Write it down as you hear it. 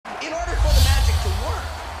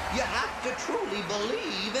to truly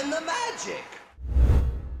believe in the magic.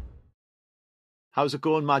 How's it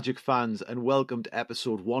going, Magic fans? And welcome to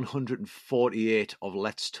episode 148 of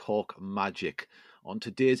Let's Talk Magic. On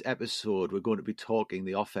today's episode, we're going to be talking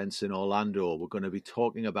the offense in Orlando. We're going to be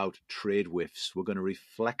talking about trade whiffs. We're going to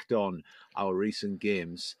reflect on our recent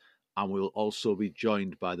games. And we'll also be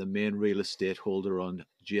joined by the main real estate holder on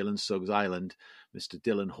Jalen Suggs Island, Mr.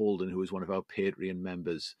 Dylan Holden, who is one of our Patreon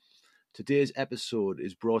members. Today's episode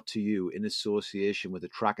is brought to you in association with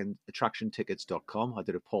attractiontickets.com. I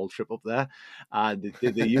did a Paul trip up there. And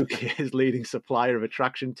the UK's leading supplier of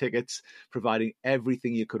attraction tickets, providing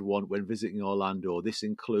everything you could want when visiting Orlando. This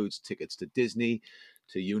includes tickets to Disney,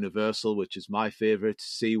 to Universal, which is my favourite,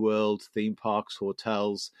 SeaWorld, theme parks,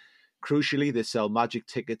 hotels. Crucially, they sell Magic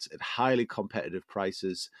tickets at highly competitive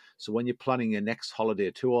prices. So when you're planning your next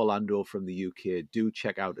holiday to Orlando from the UK, do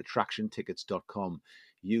check out attractiontickets.com.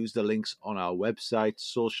 Use the links on our website,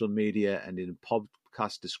 social media, and in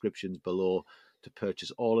podcast descriptions below to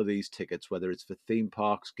purchase all of these tickets, whether it's for theme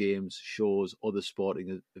parks, games, shows, other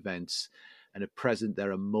sporting events. And at present,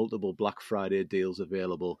 there are multiple Black Friday deals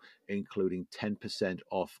available, including 10%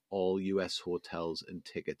 off all US hotels and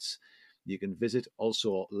tickets. You can visit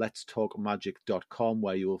also letstalkmagic.com,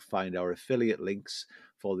 where you will find our affiliate links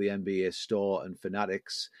for the NBA store and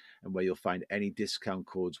Fanatics, and where you'll find any discount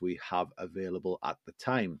codes we have available at the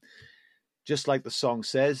time. Just like the song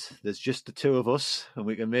says, there's just the two of us, and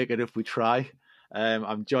we can make it if we try.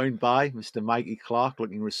 I'm joined by Mr. Mikey Clark,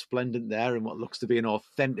 looking resplendent there in what looks to be an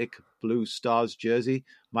authentic Blue Stars jersey.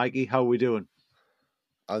 Mikey, how are we doing?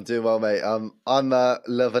 I'm doing well, mate. I'm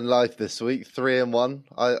loving life this week, 3-1.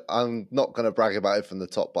 I'm not going to brag about it from the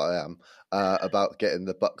top, but I am about getting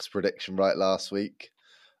the Bucks prediction right last week.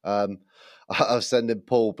 I was sending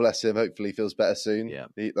Paul, bless him. Hopefully, he feels better soon. Yeah,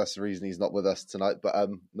 that's the reason he's not with us tonight. But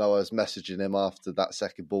no, I was messaging him after that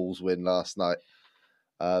second Bulls win last night.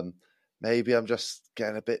 Maybe I'm just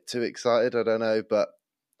getting a bit too excited. I don't know, but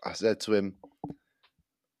I said to him,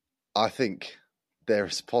 I think there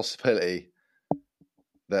is a possibility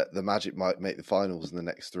that the Magic might make the finals in the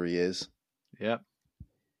next 3 years. Yeah.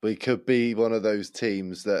 We could be one of those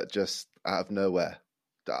teams that just out of nowhere.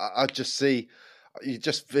 I just see, you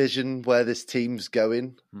just vision where this team's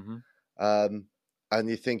going. Mm-hmm. And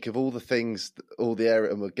you think of all the things, all the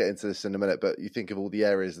area, and we'll get into this in a minute, but you think of all the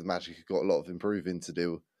areas the Magic have got a lot of improving to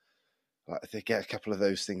do. Like, if they get a couple of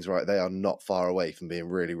those things right, they are not far away from being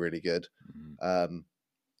really, really good. Mm-hmm.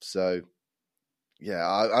 So...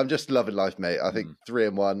 yeah, I'm just loving life, mate. I think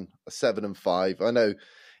 3-1, 7-5. I know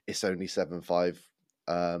it's only 7-5,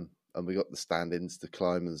 and we got the standings to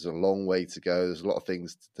climb. There's a long way to go. There's a lot of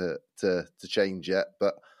things to change yet,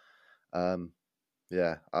 but we're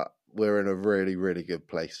in a really, really good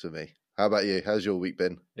place for me. How about you? How's your week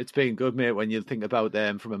been? It's been good, mate. When you think about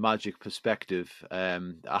them from a Magic perspective, I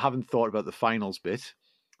haven't thought about the finals bit.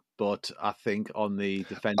 But I think on the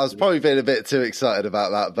defense, I was probably being a bit too excited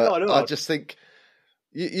about that, but no. I just think.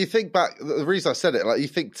 You think back, the reason I said it, like you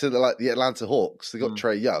think to the Atlanta Hawks, they got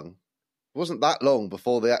Trae Young. It wasn't that long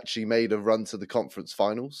before they actually made a run to the conference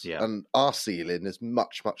finals. Yeah. And our ceiling is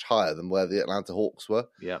much, much higher than where the Atlanta Hawks were.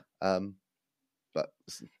 Yeah. But,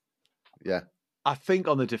 yeah. I think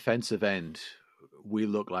on the defensive end, we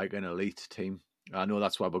look like an elite team. I know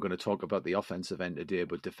that's why we're going to talk about the offensive end today,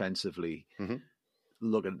 but defensively,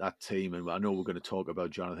 looking at that team, and I know we're going to talk about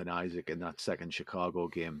Jonathan Isaac in that second Chicago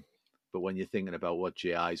game. But when you're thinking about what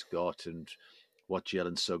J.I.'s got and what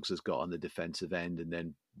Jalen Suggs has got on the defensive end, and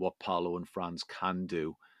then what Paolo and Franz can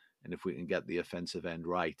do, and if we can get the offensive end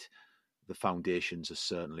right, the foundations are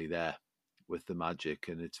certainly there with the Magic,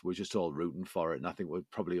 and we're just all rooting for it. And I think we're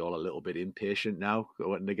probably all a little bit impatient now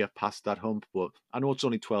wanting to get past that hump. But I know it's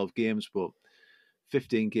only 12 games, but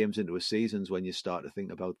 15 games into a season's when you start to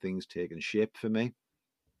think about things taking shape for me.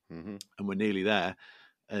 Mm-hmm. And we're nearly there.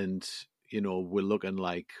 And we're looking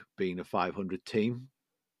like being a 500 team,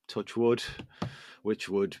 touch wood, which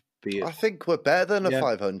would be... I think we're better than a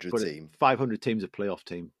 500 team. 500 team's a playoff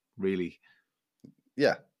team, really.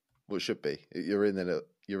 Yeah, well, it should be. You're in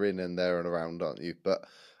and there and around, aren't you? But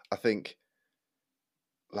I think,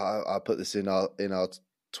 like I put this in our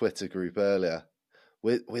Twitter group earlier,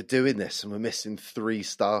 we're doing this and we're missing 3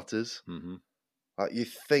 starters. Mm-hmm. Like, you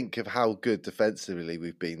think of how good defensively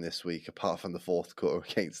we've been this week, apart from the fourth quarter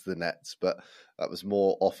against the Nets, but that was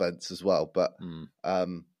more offense as well. But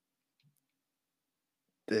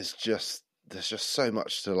there's just so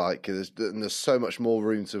much to like. There's so much more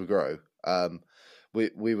room to grow.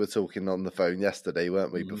 We were talking on the phone yesterday,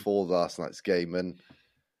 weren't we, before last night's game, and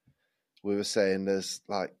we were saying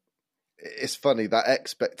it's funny that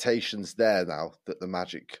expectations there now that the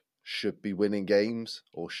Magic should be winning games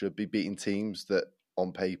or should be beating teams that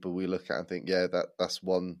on paper we look at and think, yeah, that's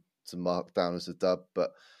one to mark down as a dub.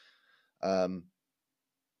 But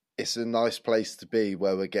it's a nice place to be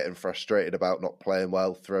where we're getting frustrated about not playing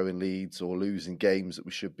well, throwing leads or losing games that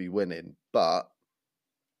we should be winning. But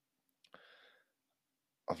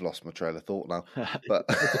I've lost my trail of thought now. But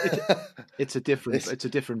it's a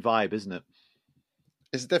different vibe, isn't it?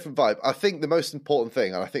 It's a different vibe. I think the most important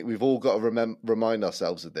thing, and I think we've all got to remind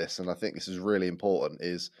ourselves of this, and I think this is really important,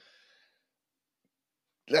 is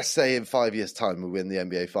let's say in 5 years' time we win the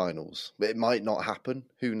NBA Finals. It might not happen.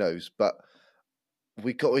 Who knows? But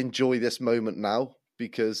we've got to enjoy this moment now,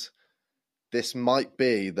 because this might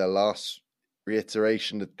be the last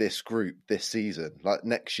reiteration of this group this season. Like,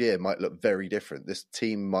 next year might look very different. This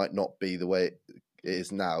team might not be the way it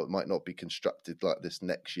is now. It might not be constructed like this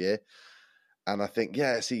next year. And I think,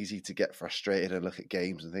 yeah, it's easy to get frustrated and look at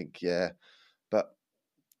games and think, yeah, but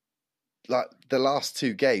like the last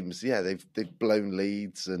 2 games, yeah, they've blown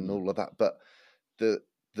leads and all of that. But the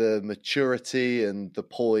maturity and the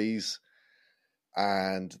poise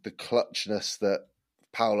and the clutchness that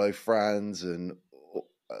Paulo Franz and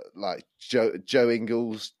like Joe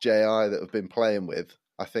Ingles, JI that have been playing with,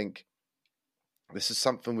 I think this is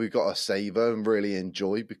something we've got to savour and really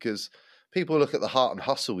enjoy, because people look at the heart and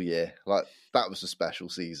hustle year, like that was a special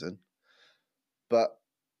season. But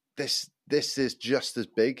this is just as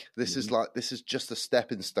big. This is just a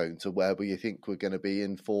stepping stone to where we think we're going to be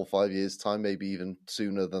in 4 or 5 years' time, maybe even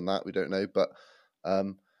sooner than that. We don't know. But I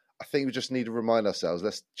think we just need to remind ourselves,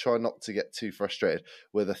 let's try not to get too frustrated.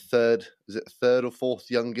 We're the third or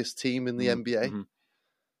fourth youngest team in the NBA? Mm-hmm.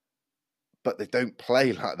 But they don't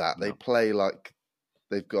play like that. No. They play like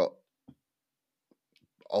they've got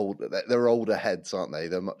they're older heads, aren't they?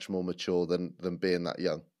 They're much more mature than being that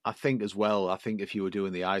young. I think as well, if you were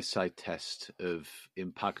doing the eyesight test of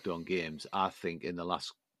impact on games, I think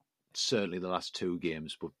certainly the last 2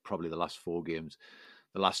 games, but probably the last 4 games,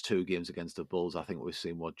 the last 2 games against the Bulls, I think we've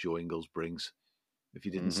seen what Joe Ingles brings. If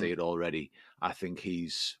you didn't see it already, I think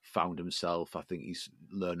he's found himself. I think he's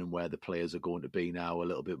learning where the players are going to be now a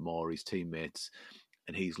little bit more, his teammates,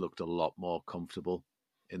 and he's looked a lot more comfortable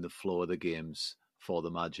in the flow of the games for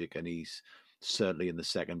the Magic, and he's certainly in the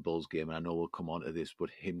second Bulls game, and I know we'll come on to this,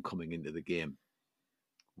 but him coming into the game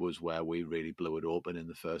was where we really blew it open in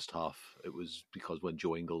the first half. It was because when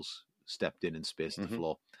Joe Ingles stepped in and spaced the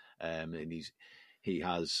floor, and he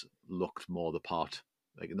has looked more the part.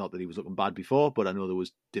 Like, not that he was looking bad before, but I know there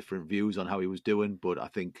was different views on how he was doing, but I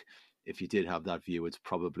think if you did have that view, it's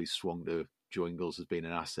probably swung to Joe Ingles as being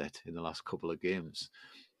an asset in the last couple of games.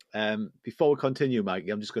 Before we continue, Mikey,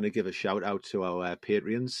 I'm just going to give a shout out to our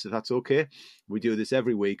Patreons, if that's okay. We do this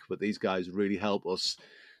every week, but these guys really help us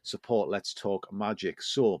support Let's Talk Magic.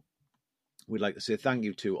 So we'd like to say thank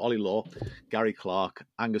you to Ollie Law, Gary Clark,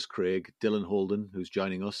 Angus Craig, Dylan Holden, who's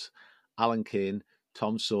joining us, Alan Kane,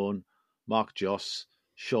 Tom Sohn, Mark Joss,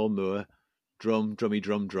 Sean Moore, Drummy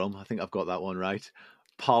Drum, I think I've got that one right,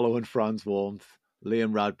 Paolo and Franz Warmth,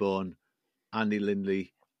 Liam Radbourne, Andy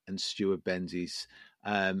Lindley, and Stuart Benzies.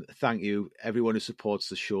 Thank you, everyone who supports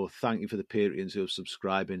the show. Thank you for the Patreons who are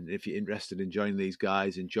subscribing. If you're interested in joining these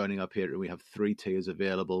guys and joining our Patreon, we have 3 tiers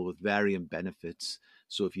available with varying benefits.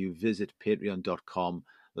 So if you visit patreon.com,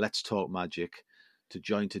 Let's Talk Magic, to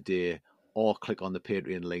join today, or click on the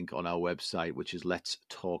Patreon link on our website, which is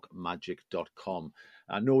letstalkmagic.com.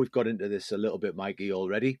 I know we've got into this a little bit, Mikey,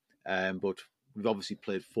 already, but we've obviously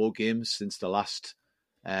played 4 games since the last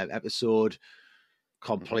episode.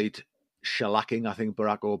 Complete shellacking, I think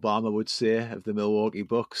Barack Obama would say, of the Milwaukee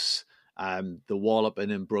Bucks. The walloping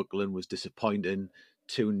in Brooklyn was disappointing.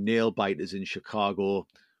 2 nail biters in Chicago.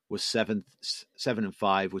 We're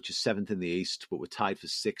 7-5, which is 7th in the East, but we're tied for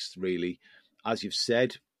 6th, really. As you've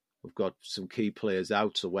said, we've got some key players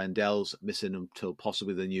out. So Wendell's missing until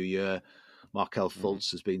possibly the new year. Markelle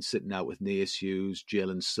Fultz has been sitting out with knee issues.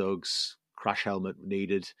 Jalen Suggs, crash helmet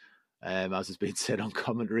needed, as has been said on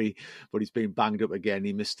commentary, but he's been banged up again.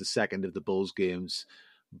 He missed the second of the Bulls games.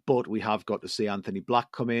 But we have got to see Anthony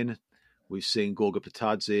Black come in. We've seen Goga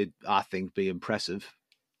Bitadze, I think, be impressive.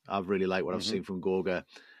 I've really liked what I've seen from Goga.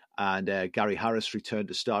 And Gary Harris returned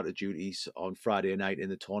to starter duties on Friday night in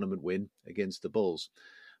the tournament win against the Bulls.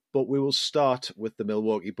 But we will start with the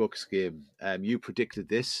Milwaukee Bucks game. You predicted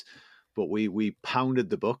this, but we pounded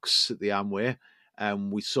the Bucks at the Amway.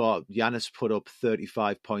 We saw Giannis put up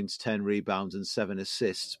 35 points, 10 rebounds, and 7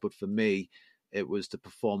 assists. But for me, it was the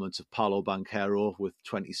performance of Paolo Banchero with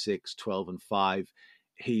 26, 12, and 5.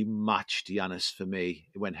 He matched Giannis for me.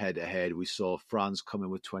 It went head-to-head. We saw Franz come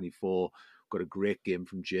in with 24. got a great game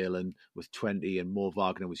from Jalen with 20, and Mo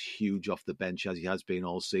Wagner was huge off the bench, as he has been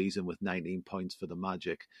all season, with 19 points for the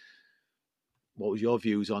Magic. What was your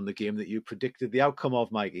views on the game that you predicted the outcome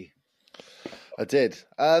of, Mikey? I did.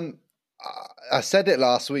 I said it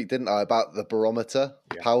last week, didn't I, about the barometer?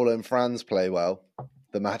 Yeah. Paolo and Franz play well.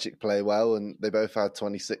 The Magic play well, and they both had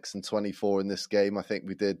 26 and 24 in this game. I think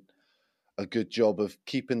we did a good job of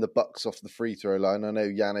keeping the Bucks off the free throw line. I know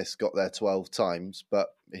Giannis got there 12 times, but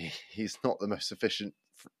he's not the most efficient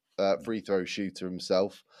free throw shooter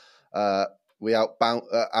himself. We out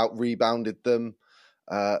rebounded them.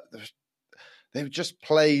 They just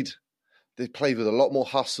played. They played with a lot more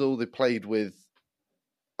hustle. They played with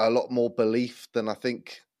a lot more belief than I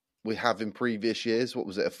think we have in previous years. What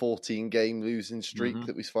was it, a 14-game losing streak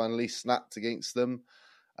that we finally snapped against them?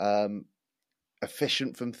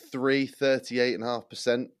 Efficient from three,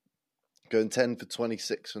 38.5%, going 10 for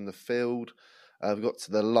 26 from the field. We got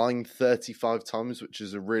to the line 35 times, which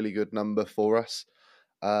is a really good number for us.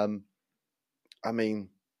 I mean,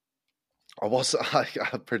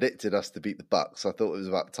 I predicted us to beat the Bucks. I thought it was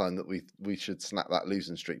about time that we should snap that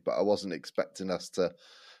losing streak, but I wasn't expecting us to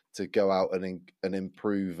go out and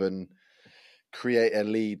improve and create a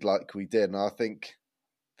lead like we did. And I think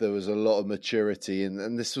there was a lot of maturity,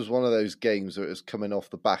 and this was one of those games where it was coming off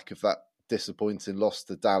the back of that disappointing loss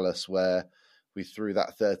to Dallas, where we threw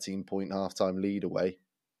that 13-point halftime lead away.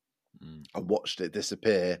 I watched it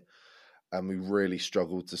disappear, and we really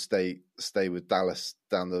struggled to stay with Dallas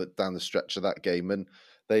down the stretch of that game. And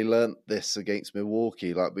they learnt this against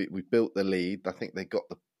Milwaukee. Like we built the lead. I think they got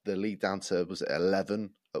the lead down to, was it 11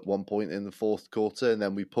 at one point in the fourth quarter, and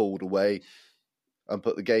then we pulled away and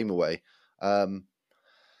put the game away.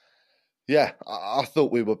 Yeah, I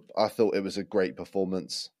thought it was a great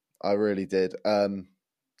performance. I really did.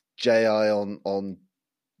 JI on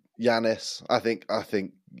Giannis. I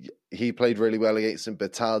think he played really well against him.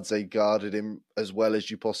 Bertadze guarded him as well as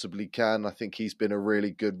you possibly can. I think he's been a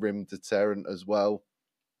really good rim deterrent as well.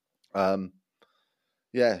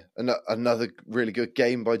 Yeah, another really good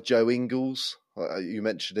game by Joe Ingles. You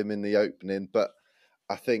mentioned him in the opening, but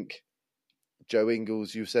I think Joe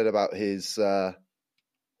Ingles, you said about his...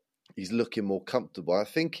 he's looking more comfortable. I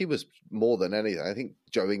think he was more than anything. I think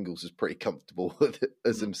Joe Ingles is pretty comfortable with it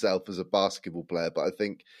as himself as a basketball player, but I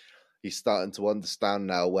think he's starting to understand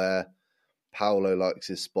now where Paolo likes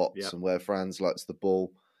his spots and where Franz likes the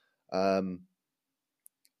ball.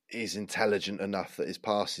 He's intelligent enough that his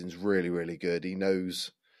passing is really, really good. He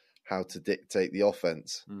knows how to dictate the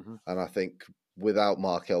offense. And I think without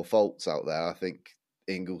Markelle Fultz out there, I think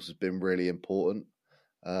Ingles has been really important.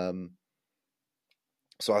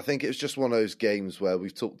 So I think it's just one of those games where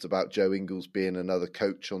we've talked about Joe Ingles being another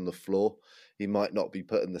coach on the floor. He might not be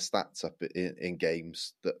putting the stats up in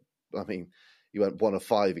games that, I mean, he went 1 of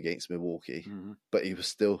 5 against Milwaukee, but he was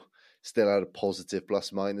still had a positive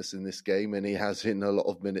plus minus in this game, and he has in a lot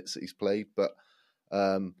of minutes that he's played. But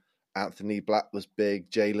Anthony Black was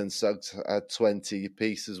big. Jalen Suggs had 20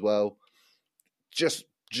 apiece as well. Just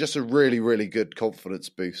a really, really good confidence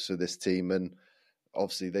boost for this team, and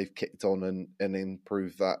obviously they've kicked on and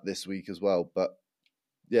improved that this week as well. But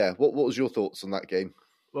yeah, what was your thoughts on that game?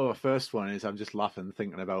 Well, the first one is I'm just laughing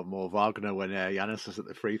thinking about Mo Wagner when Giannis was at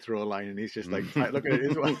the free throw line and he's just like, look at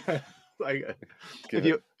it. Like, if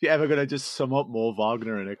you're ever going to just sum up Mo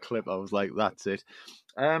Wagner in a clip, I was like, that's it.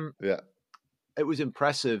 Yeah. It was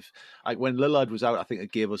impressive. Like when Lillard was out, I think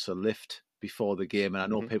it gave us a lift before the game. And I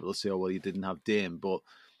know people will say, oh, well, you didn't have Dame, but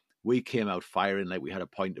we came out firing like we had a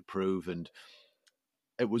point to prove. And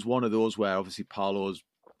it was one of those where obviously Paolo's,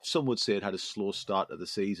 some would say it had a slow start to the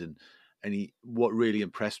season. And what really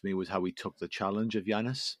impressed me was how he took the challenge of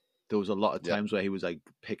Giannis. There was a lot of times where he was like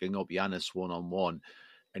picking up Giannis one-on-one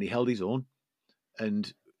and he held his own.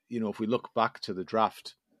 And, you know, if we look back to the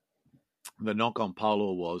draft, the knock on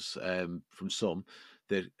Paolo was from some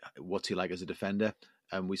that what's he like as a defender?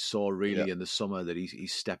 And we saw really in the summer that he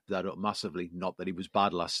stepped that up massively. Not that he was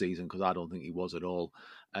bad last season, because I don't think he was at all.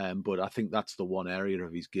 But I think that's the one area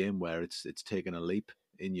of his game where it's taken a leap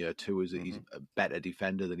in year two, is that he's a better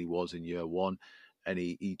defender than he was in year one. And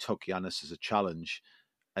he took Giannis as a challenge.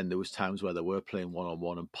 And there was times where they were playing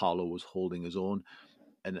one-on-one and Paolo was holding his own.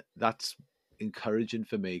 And that's encouraging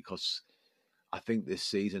for me, because I think this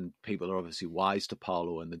season people are obviously wise to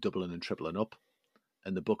Paolo and they're doubling and tripling up.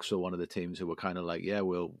 And the Bucks are one of the teams who were kind of like, yeah,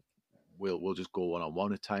 we'll just go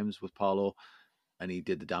one-on-one at times with Paolo. And he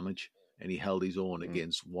did the damage and he held his own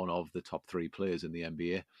against one of the top 3 players in the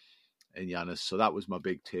NBA in Giannis. So that was my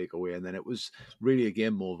big takeaway. And then it was really,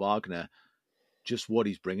 again, Mo Wagner, just what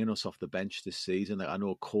he's bringing us off the bench this season. Like, I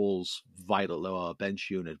know Cole's vital to our bench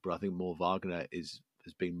unit, but I think Mo Wagner is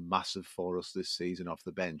has been massive for us this season off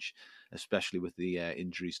the bench, especially with the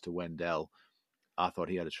injuries to Wendell. I thought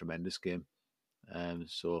he had a tremendous game.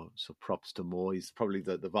 So props to Mo. He's probably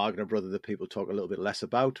the Wagner brother that people talk a little bit less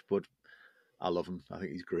about, but I love him. I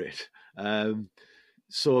think he's great.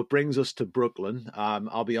 So it brings us to Brooklyn.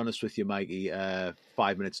 I'll be honest with you, Mikey.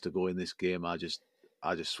 5 minutes to go in this game, I just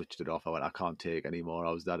switched it off. I went, I can't take anymore.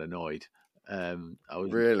 I was that annoyed. I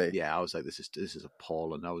was Really? Yeah, I was like, this is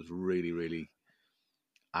appalling. I was really, really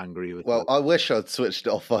angry with Well, it. I wish I'd switched it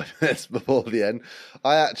off 5 minutes before the end.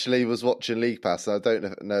 I actually was watching League Pass, and I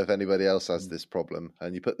don't know if anybody else has this problem.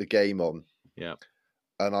 And you put the game on, Yeah,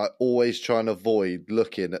 and I always try and avoid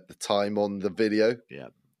looking at the time on the video. yeah.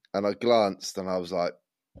 And I glanced, and I was like,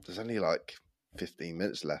 "There's only like 15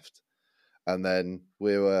 minutes left." And then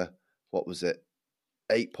we were, what was it?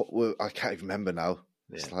 I can't even remember now.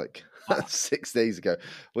 It's like 6 days ago.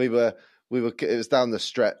 We were. It was down the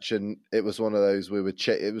stretch, and it was one of those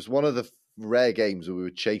it was one of the rare games where we were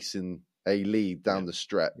chasing a lead down the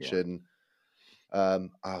stretch, and I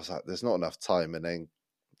was like, "There's not enough time." And then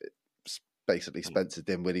basically Spencer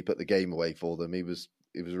Dinwiddie put the game away for them. He was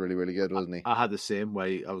really, really good, wasn't he? I had the same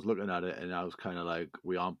way. I was looking at it, and I was kind of like,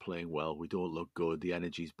 we aren't playing well. We don't look good. The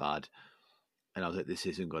energy's bad. And I was like, this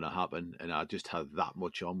isn't going to happen. And I just had that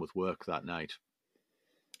much on with work that night.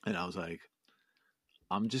 And I was like,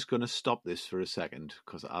 I'm just going to stop this for a second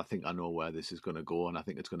because I think I know where this is going to go, and I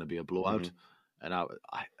think it's going to be a blowout. And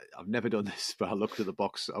I've never done this, but I looked at the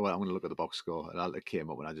box. I'm going to look at the box score, and it came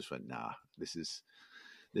up, and I just went, nah, this is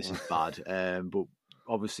bad. But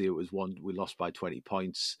obviously, it was one we lost by 20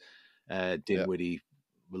 points. Dinwiddie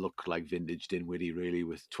looked like vintage Dinwiddie, really,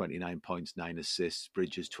 with 29 points, 9 assists.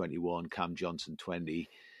 Bridges 21, Cam Johnson 20.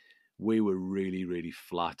 We were really, really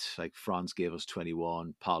flat. Like Franz gave us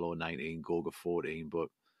 21, Paolo 19, Goga 14. But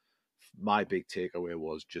my big takeaway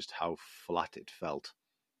was just how flat it felt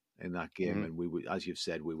in that game. And we were, as you've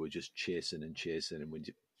said, we were just chasing, and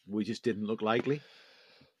we just didn't look likely.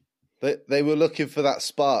 They were looking for that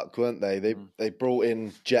spark, weren't they? They brought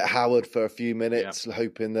in Jet Howard for a few minutes,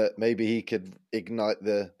 hoping that maybe he could ignite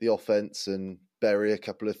the offense and bury a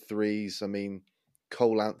couple of threes. I mean,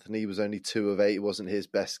 Cole Anthony was only 2 of 8. It wasn't his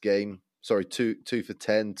best game. Sorry, 2 for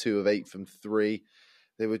 10, 2 of 8 from 3.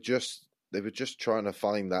 They were just trying to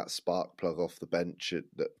find that spark plug off the bench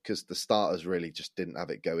because the starters really just didn't have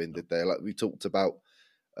it going, did they? Like we talked about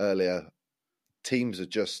earlier, teams are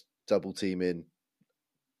just double teaming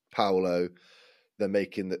Paolo.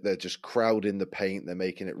 They're just crowding the paint. They're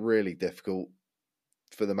making it really difficult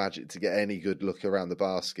for the Magic to get any good look around the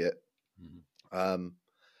basket.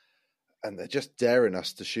 And they're just daring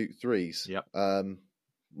us to shoot threes.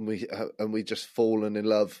 We just fallen in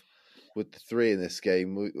love with the three in this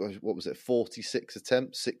game. What was it? 46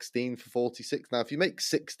 attempts, 16 for 46. Now, if you make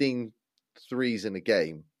 16 threes in a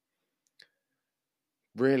game,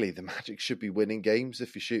 really, the Magic should be winning games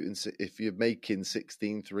if you're making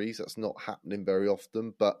 16 threes. That's not happening very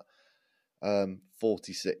often, but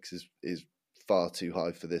 46 is far too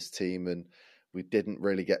high for this team, and we didn't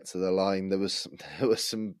really get to the line. There was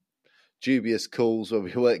some dubious calls where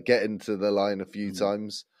we weren't getting to the line a few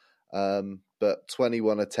times, but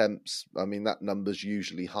 21 attempts. I mean, that number's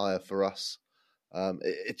usually higher for us.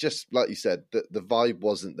 It just, like you said, the vibe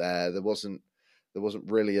wasn't there. There wasn't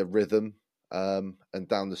really a rhythm. And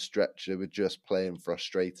down the stretch, they were just playing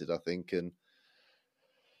frustrated, I think, and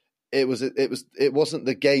it wasn't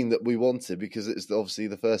the game that we wanted because it's obviously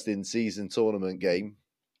the first in-season tournament game,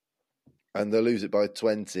 and they lose it by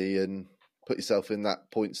 20 and put yourself in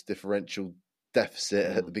that points differential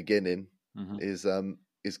deficit at the beginning is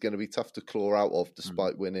going to be tough to claw out of,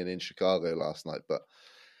 despite winning in Chicago last night, but.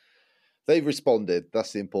 They responded.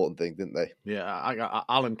 That's the important thing, didn't they? Yeah,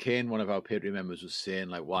 Alan Kane, one of our Patreon members, was saying,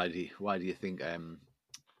 like, why do you think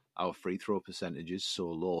our free throw percentage is so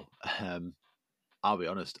low? I'll be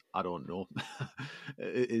honest, I don't know.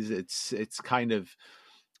 It's kind of,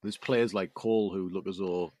 there's players like Cole who look as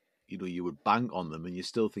though you would bank on them and you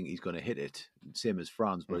still think he's going to hit it. Same as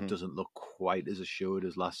Franz, but it doesn't look quite as assured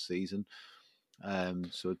as last season.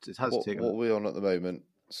 So it has taken. What are we on at the moment?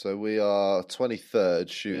 So we are 23rd,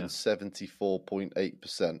 shooting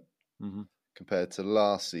 74.8% compared to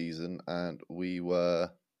last season, and we were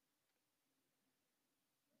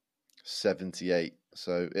 78.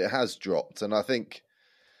 So it has dropped, and I think,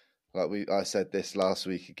 I said this last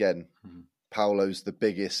week again, Paolo's the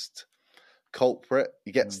biggest culprit.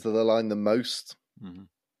 He gets to the line the most,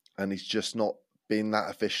 and he's just not been that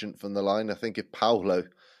efficient from the line. I think if Paolo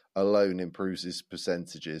alone improves his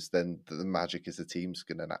percentages, then the Magic as a team's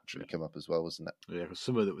going to naturally come up as well, isn't it? Yeah, because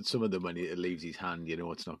some of them when it leaves his hand,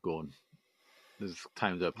 it's not going. There's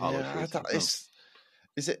times that Paolo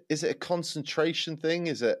Is it a concentration thing?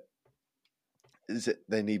 Is it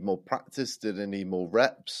they need more practice? Do they need more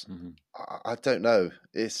reps? Mm-hmm. I don't know.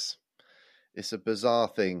 It's a bizarre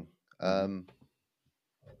thing.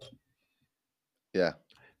 Yeah,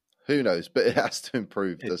 who knows? But it has to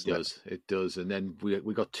improve, doesn't it? It does. And then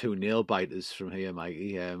we got two nail biters from here,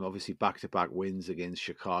 Mikey. Obviously back-to-back wins against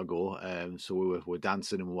Chicago. So we're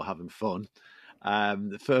dancing and we're having fun.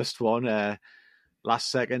 The first one,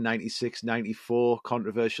 last second, 96-94,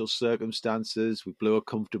 controversial circumstances. We blew a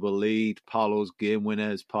comfortable lead. Paolo's game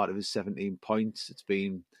winner as part of his 17 points. It's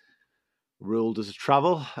been ruled as a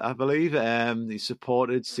travel, I believe. He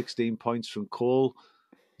supported 16 points from Cole.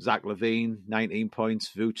 Zach LaVine, 19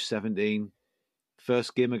 points. Vooch, 17.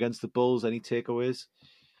 First game against the Bulls, any takeaways?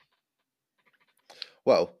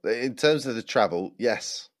 Well, in terms of the travel,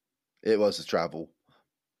 yes, it was a travel.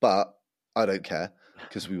 But I don't care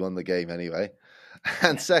because we won the game anyway.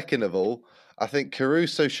 And second of all, I think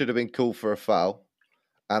Caruso should have been called for a foul.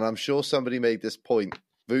 And I'm sure somebody made this point.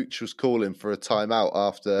 Vooch was calling for a timeout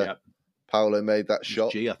after Paolo made that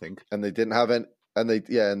shot. G, I think. And they didn't have any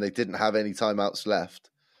didn't have any timeouts left,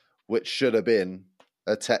 which should have been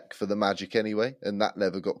a tech for the Magic anyway. And that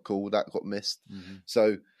never got called. That got missed. Mm-hmm.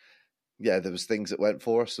 So yeah, there was things that went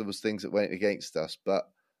for us, there was things that went against us. But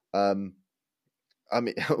I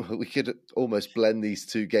mean, we could almost blend these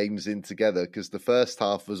two games in together because the first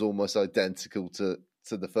half was almost identical to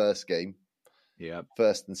the first game. Yeah.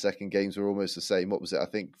 First and second games were almost the same. What was it? I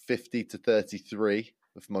think 50-33,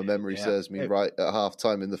 if my memory serves me right, at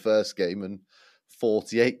halftime in the first game, and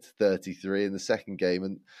 48-33 in the second game.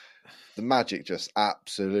 And the Magic just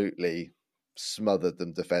absolutely smothered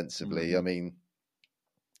them defensively. Mm-hmm. I mean,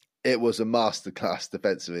 it was a masterclass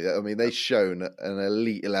defensively. I mean, they've shown at an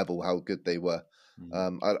elite level how good they were.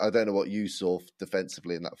 I don't know what you saw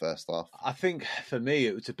defensively in that first half. I think for me,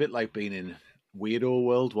 it was a bit like being in Weirdo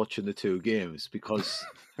World watching the two games because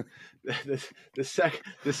the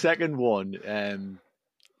second one,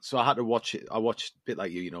 so I had to watch it. I watched a bit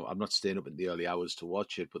like you, I'm not staying up in the early hours to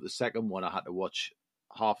watch it, but the second one I had to watch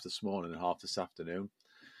half this morning and half this afternoon.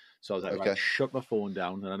 So I was like, right, shut my phone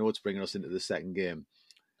down. And I know it's bringing us into the second game,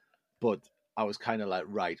 but I was kind of like,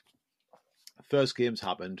 right, first game's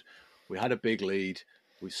happened. We had a big lead.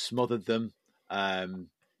 We smothered them. I'm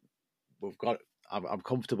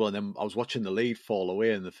comfortable. And then I was watching the lead fall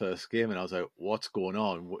away in the first game, and I was like, what's going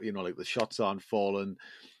on? Like the shots aren't falling.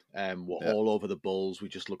 We're all over the Bulls. We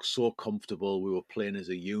just look so comfortable. We were playing as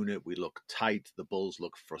a unit. We looked tight. The Bulls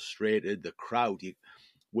looked frustrated. The crowd,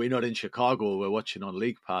 we're not in Chicago. We're watching on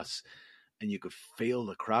League Pass, and you could feel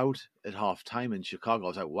the crowd at halftime in Chicago. I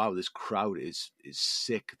was like, wow, this crowd is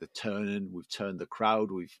sick. They're turning. We've turned the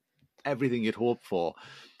crowd. We've everything you'd hope for.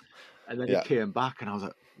 And then it came back, and I was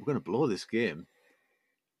like, we're going to blow this game.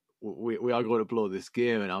 We are going to blow this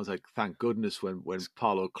game. And I was like, thank goodness when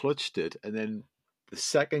Paolo clutched it. And then the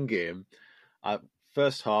second game,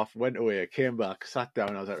 first half, went away, came back, sat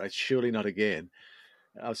down. I was like, right, surely not again.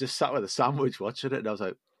 And I was just sat with a sandwich watching it. And I was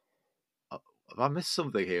like, have I missed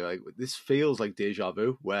something here? Like, this feels like deja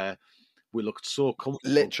vu where we looked so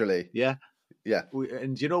comfortable. Literally. Yeah. Yeah.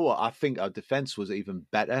 And you know what? I think our defense was even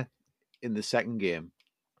better in the second game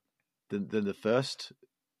than the first.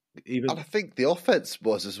 And I think the offense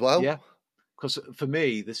was as well. Yeah. Because for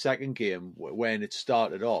me, the second game, when it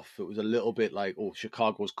started off, it was a little bit like,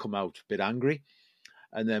 Chicago's come out a bit angry.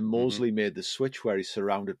 And then Mosley made the switch where he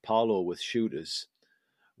surrounded Paolo with shooters,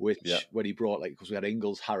 which when he brought, because we had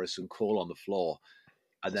Ingles, Harris, and Cole on the floor.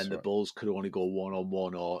 And then the Bulls could only go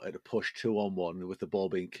 1-on-1 or at a push 2-on-1 with the ball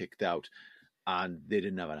being kicked out. And they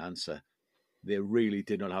didn't have an answer. They really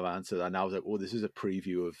did not have an answer. And I was like, this is a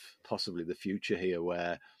preview of possibly the future here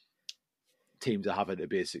where teams are having to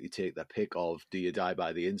basically take their pick of, do you die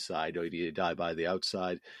by the inside or do you die by the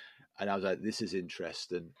outside? And I was like, this is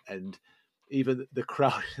interesting. And even the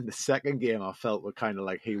crowd in the second game, I felt were kind of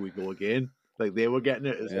like, here we go again. Like they were getting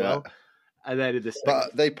it as well. And then in the second...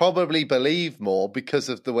 But they probably believe more because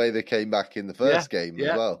of the way they came back in the first game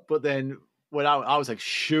as well. But then when I was like,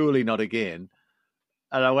 surely not again.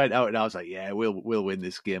 And I went out and I was like, yeah, we'll win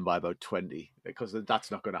this game by about 20 because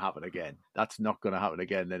that's not going to happen again. That's not going to happen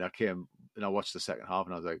again. Then I came and I watched the second half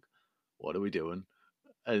and I was like, what are we doing?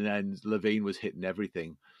 And then LaVine was hitting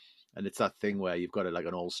everything. And it's that thing where you've got like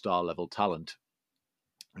an all-star level talent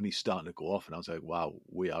and he's starting to go off. And I was like, wow,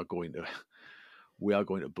 we are going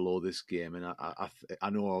to blow this game. And I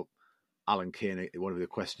know Alan Kane, one of the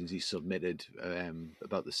questions he submitted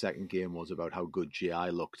about the second game was about how good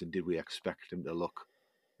GI looked and did we expect him to look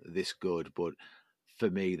this good? But for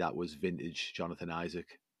me, that was vintage Jonathan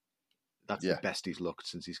Isaac. That's the best he's looked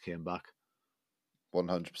since he's came back.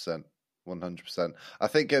 100%. 100%. I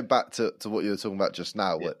think going back to what you were talking about just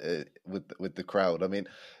now with the crowd. I mean,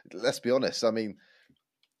 let's be honest. I mean,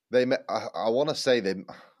 I want to say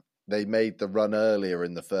they made the run earlier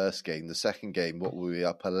in the first game. The second game, what were we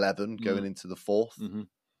up 11 going into the fourth? Mm-hmm.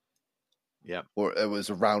 Yeah, or it was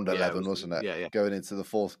around 11, wasn't it? Yeah. Going into the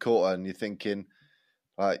fourth quarter, and you're thinking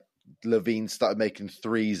like Levine started making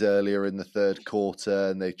threes earlier in the third quarter,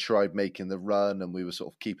 and they tried making the run, and we were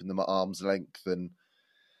sort of keeping them at arm's length, and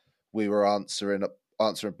we were answering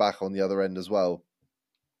back on the other end as well.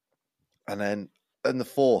 And then in the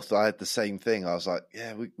fourth, I had the same thing. I was like,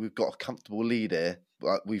 yeah, we've got a comfortable lead here.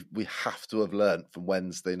 Like we have to have learnt from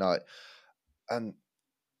Wednesday night, and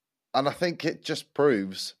I think it just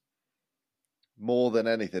proves more than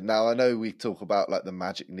anything. Now, I know we talk about like the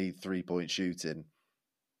Magic need 3-point shooting,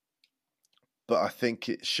 but I think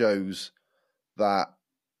it shows that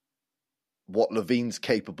what Levine's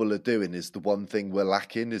capable of doing is the one thing we're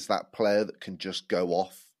lacking, is that player that can just go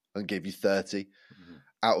off and give you 30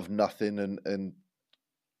 out of nothing and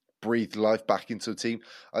breathe life back into a team.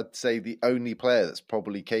 I'd say the only player that's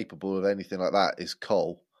probably capable of anything like that is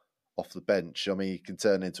Cole off the bench. I mean, he can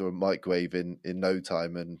turn into a microwave in no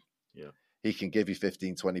time, and he can give you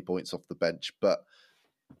 15, 20 points off the bench, but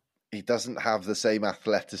he doesn't have the same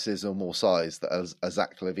athleticism or size that as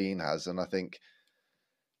Zach LaVine has. And I think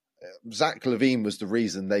Zach LaVine was the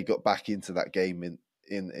reason they got back into that game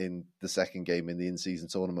in the second game in the in-season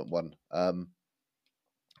tournament one.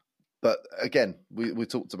 But again, we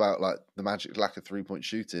talked about like the Magic lack of 3-point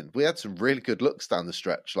shooting. We had some really good looks down the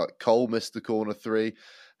stretch. Like Cole missed the corner three. I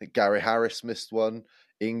think Gary Harris missed one.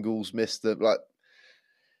 Ingles missed it. Like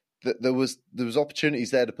there was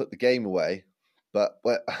opportunities there to put the game away, but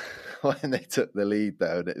when they took the lead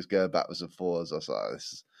though, and it was going backwards and forwards, I was like,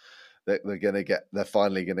 they're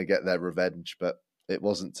finally gonna get their revenge. But it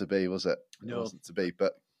wasn't to be, was it? No. It wasn't to be.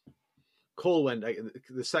 But Cole went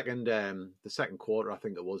the second quarter. I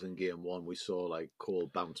think it was in game one. We saw like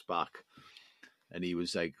Cole bounce back, and he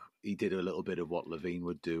was like he did a little bit of what Levine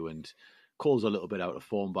would do, and Cole's a little bit out of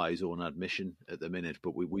form by his own admission at the minute.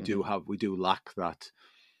 But we do lack that,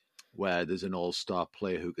 where there's an all-star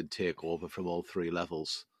player who can take over from all three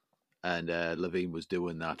levels. And Levine was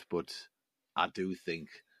doing that. But I do think,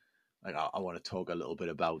 like, I want to talk a little bit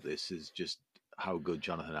about this, is just how good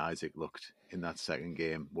Jonathan Isaac looked in that second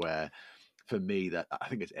game, where for me, that I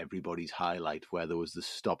think it's everybody's highlight, where there was the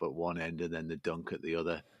stop at one end and then the dunk at the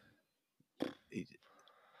other. Did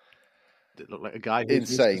it look like a guy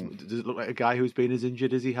insane? Does it look like a guy who's been as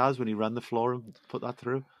injured as he has when he ran the floor and put that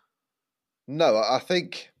through? No, I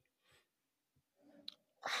think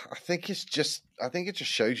it just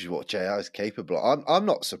shows you what JI is capable of. I'm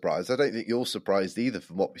not surprised. I don't think you're surprised either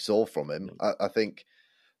from what we saw from him. No. I think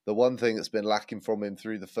the one thing that's been lacking from him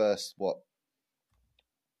through the first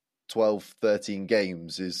 12, 13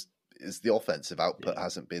 games is the offensive output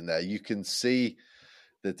hasn't been there. You can see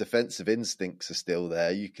the defensive instincts are still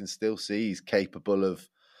there. You can still see he's capable of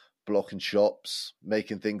blocking shots,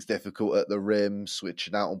 making things difficult at the rim,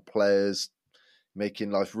 switching out on players,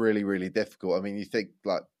 making life really, really difficult. I mean, you think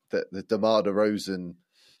like the DeMar DeRozan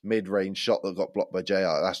mid-range shot that got blocked by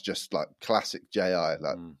JI, that's just like classic JI.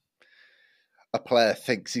 Like a player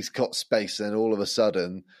thinks he's got space and all of a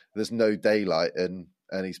sudden there's no daylight and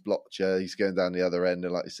he's blocked you. He's going down the other end.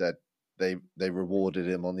 And like you said, they rewarded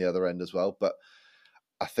him on the other end as well. But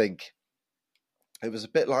I think it was a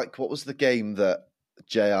bit like, what was the game that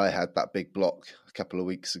JI had that big block a couple of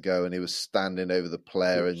weeks ago, and he was standing over the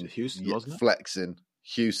player and Houston, wasn't it? Flexing.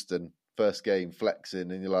 Houston, first game,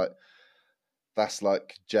 flexing, and you're like, that's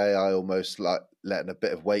like JI almost like letting a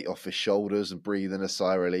bit of weight off his shoulders and breathing a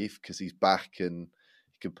sigh of relief because he's back and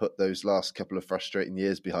he can put those last couple of frustrating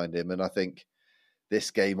years behind him. And I think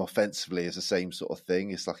this game offensively is the same sort of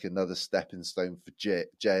thing. It's like another stepping stone for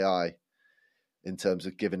JI in terms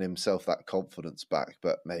of giving himself that confidence back.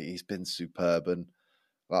 But mate, he's been superb. And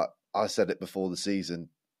like I said it before the season,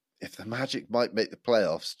 if the Magic might make the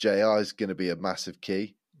playoffs, JI is going to be a massive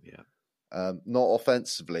key. Yeah. Not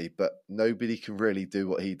offensively, but nobody can really do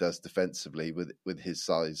what he does defensively with his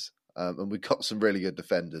size. And we've got some really good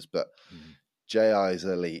defenders, but JI is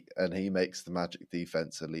elite, and he makes the Magic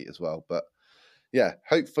defense elite as well. But yeah,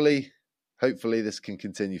 hopefully this can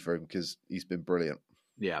continue for him because he's been brilliant.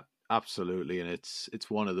 Yeah, absolutely. And it's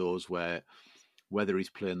one of those where whether he's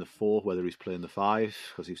playing the 4, whether he's playing the 5,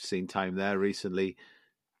 because we've seen time there recently,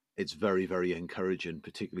 it's very, very encouraging,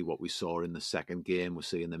 particularly what we saw in the second game. We're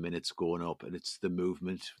seeing the minutes going up, and it's the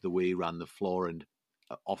movement, the way he ran the floor and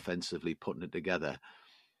offensively putting it together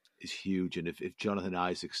is huge. And if Jonathan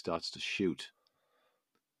Isaac starts to shoot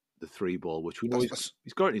the 3 ball, which we know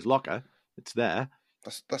he's got in his locker, it's there.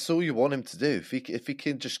 That's all you want him to do. If he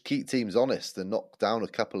can just keep teams honest and knock down a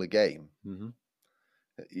couple a game,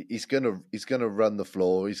 he's gonna run the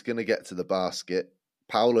floor. He's gonna get to the basket.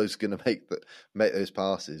 Paolo's gonna make those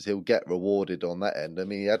passes. He'll get rewarded on that end. I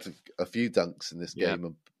mean, he had a few dunks in this game,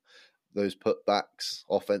 and those putbacks,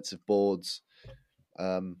 offensive boards.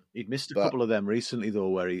 He'd missed a couple of them recently, though,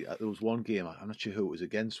 where there was one game, I'm not sure who it was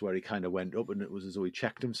against, where he kind of went up and it was as though he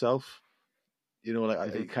checked himself. You know,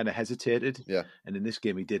 like he kind of hesitated. Yeah. And in this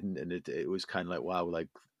game he didn't, and it was kind of like, wow, like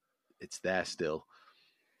it's there still.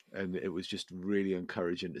 And it was just really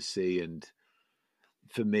encouraging to see. And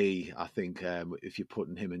for me, I think if you're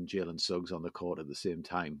putting him and Jalen Suggs on the court at the same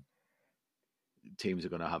time, teams are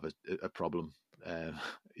going to have a problem.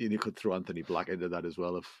 You could throw Anthony Black into that as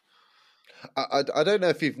well. I don't know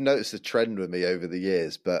if you've noticed a trend with me over the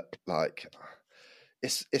years, but like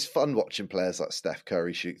it's fun watching players like Steph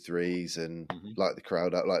Curry shoot threes and like the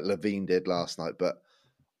crowd out, like Levine did last night. But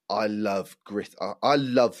I love grit. I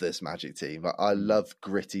love this Magic team. I love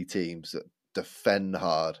gritty teams that defend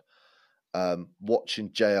hard.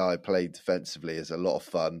 Watching JI play defensively is a lot of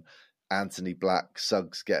fun. Anthony Black,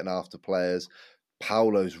 Suggs getting after players.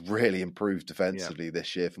 Paolo's really improved defensively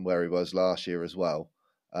this year from where he was last year as well.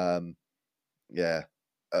 And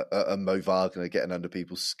Mo Wagner getting under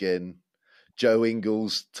people's skin. Joe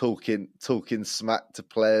Ingles talking smack to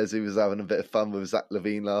players. He was having a bit of fun with Zach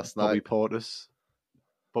LaVine last night.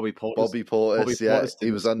 Bobby Portis, yeah,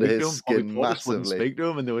 he was under his skin massively. Wouldn't speak to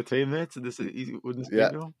him, and they were teammates, and he wouldn't speak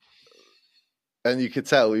to him. And you could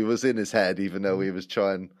tell he was in his head, even though he was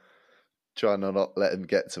trying to not let him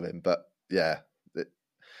get to him. But yeah,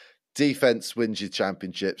 defense wins you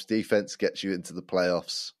championships. Defense gets you into the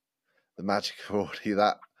playoffs. The Magic have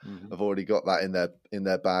already got that in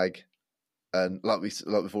their bag. And like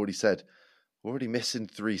we've already said, we're already missing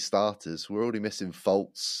 3 starters. We're already missing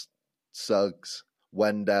Fultz, Suggs,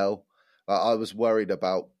 Wendell. I was worried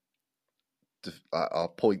about our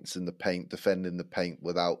points in the paint, defending the paint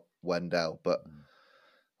without Wendell. But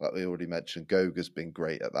like we already mentioned, Goga's been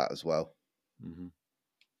great at that as well.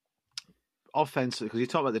 Offensive, because you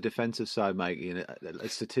talk about the defensive side, Mikey, and a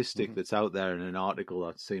statistic that's out there in an article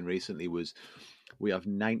I've seen recently was we have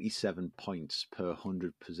 97 points per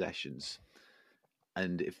 100 possessions.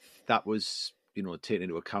 And if that was, taken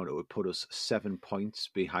into account, it would put us 7 points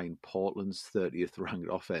behind Portland's 30th ranked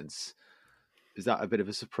offense. Is that a bit of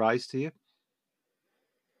a surprise to you?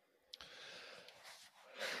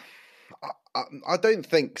 I don't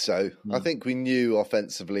think so. I think we knew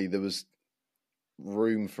offensively there was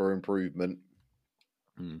room for improvement.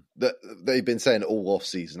 That they've been saying it all off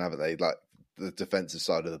season, haven't they? Like the defensive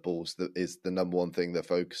side of the balls is the number one thing they're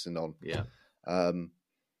focusing on. Yeah.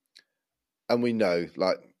 And we know,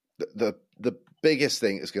 like the biggest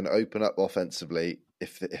thing is going to open up offensively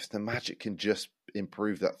if the Magic can just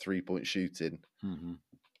improve that 3-point shooting.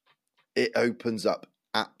 It opens up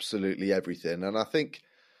absolutely everything. And I think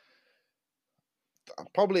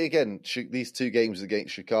probably again these 2 games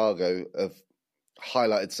against Chicago have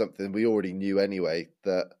highlighted something we already knew anyway,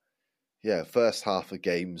 that first half of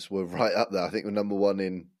games were right up there. I think we're number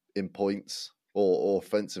 1 in points or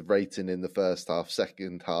offensive rating in the first half.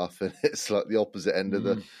 Second half, and it's like the opposite end of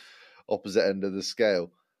the scale.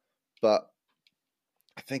 But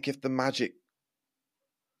I think if the Magic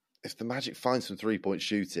find some 3-point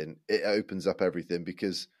shooting, it opens up everything,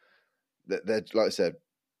 because they're, like I said,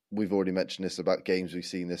 we've already mentioned this about games we've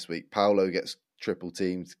seen this week. Paolo gets triple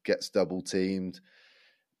teamed, gets double teamed.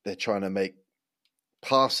 They're trying to make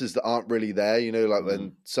passes that aren't really there, like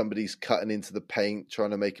when somebody's cutting into the paint,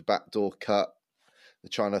 trying to make a backdoor cut. They're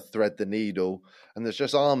trying to thread the needle, and there's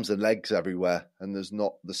just arms and legs everywhere, and there's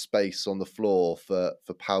not the space on the floor for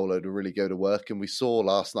Paolo to really go to work. And we saw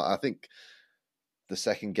last night, I think the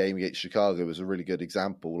second game against Chicago was a really good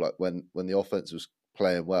example, like when the offense was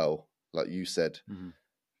playing well, like you said,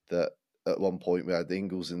 that at one point we had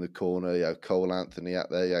Ingles in the corner, you had Cole Anthony out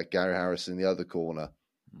there, you had Gary Harris in the other corner.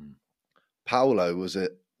 Paolo was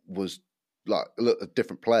like a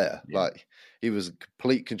different player. Like he was in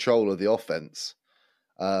complete control of the offense,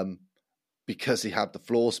 because he had the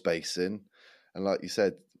floor spacing. And like you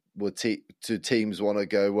said, two teams want to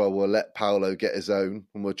go, well, we'll let Paolo get his own,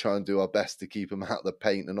 and we'll try and do our best to keep him out of the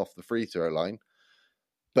paint and off the free throw line.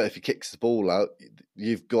 But if he kicks the ball out,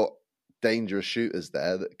 you've got dangerous shooters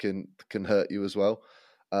there that can hurt you as well.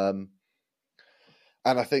 And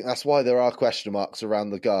I think that's why there are question marks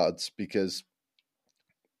around the guards, because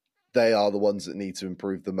they are the ones that need to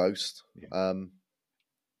improve the most.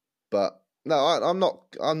 But no, I'm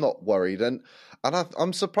not worried, and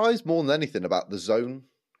I'm surprised more than anything about the zone,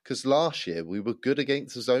 because last year we were good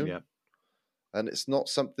against the zone, and it's not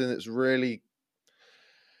something that's really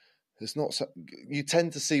It's not. So, you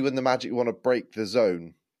tend to see when the Magic want to break the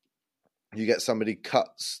zone, you get somebody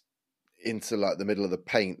cuts into like the middle of the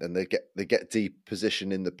paint, and they get deep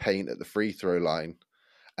position in the paint at the free throw line,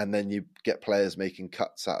 and then you get players making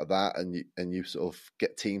cuts out of that, and you sort of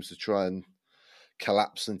get teams to try and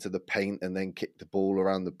collapse into the paint and then kick the ball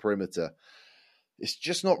around the perimeter. It's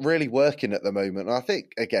just not really working at the moment. And I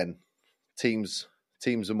think again, teams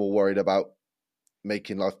are more worried about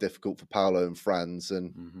making life difficult for Paolo and Franz,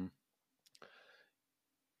 and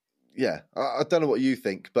yeah, I don't know what you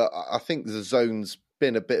think, but I think the zone's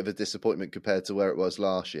been a bit of a disappointment compared to where it was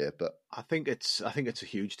last year. But I think it's a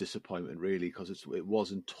huge disappointment, really, because it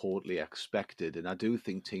wasn't totally expected, and I do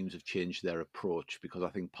think teams have changed their approach, because I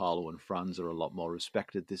think Paolo and Franz are a lot more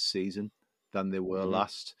respected this season than they were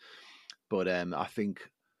last. But I think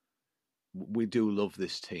we do love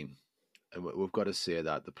this team, and we've got to say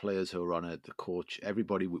that the players who are on it, the coach,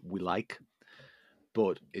 everybody we like,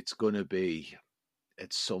 but it's going to be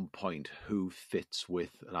at some point who fits with,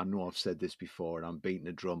 and I know I've said this before and I'm beating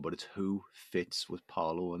a drum, but it's who fits with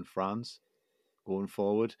Paolo and Franz going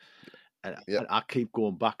forward. And I keep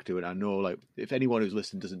going back to it. I know, like, if anyone who's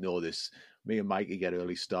listening doesn't know this, me and Mikey get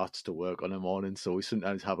early starts to work on the morning, so we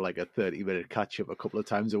sometimes have like a 30-minute catch up a couple of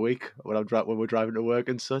times a week when we're driving to work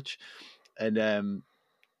and such. And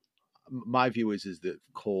my view is that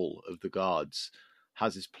Cole of the guards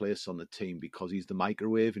has his place on the team because he's the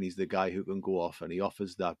microwave and he's the guy who can go off and he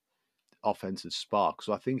offers that offensive spark.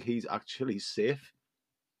 So I think he's actually safe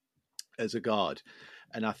as a guard,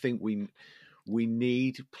 and I think we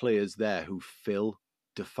need players there who fill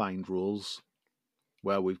defined roles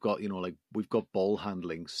where we've got, we've got ball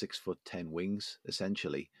handling 6'10" wings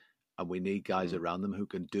essentially, and we need guys around them who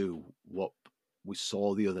can do what we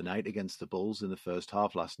saw the other night against the Bulls in the first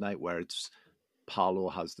half last night, where it's Paolo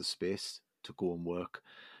has the space to go and work,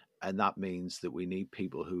 and that means that we need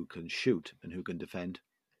people who can shoot and who can defend.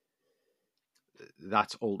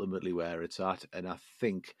 That's ultimately where it's at, and I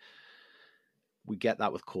think we get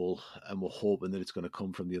that with Cole, and we're hoping that it's going to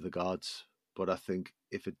come from the other guards. But I think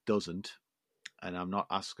if it doesn't, and I'm not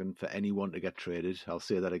asking for anyone to get traded, I'll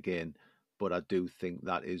say that again, but I do think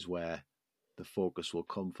that is where the focus will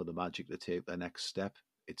come for the Magic to take their next step.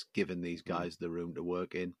 It's giving these guys the room to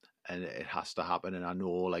work in, and it has to happen. And I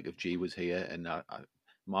know, like, if G was here, and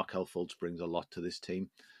Markel Fultz brings a lot to this team,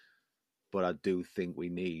 but I do think we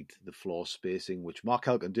need the floor spacing, which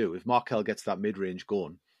Markel can do. If Markel gets that mid-range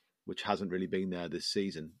going, which hasn't really been there this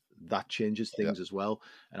season, that changes things as well.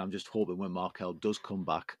 And I'm just hoping when Markel does come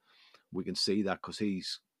back, we can see that, because he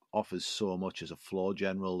offers so much as a floor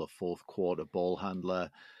general, a fourth quarter ball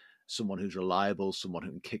handler, someone who's reliable, someone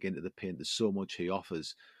who can kick into the paint. There's so much he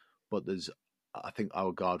offers, but I think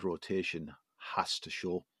our guard rotation has to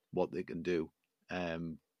show what they can do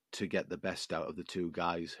to get the best out of the two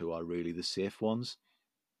guys who are really the safe ones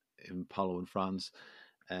in Paolo and Franz.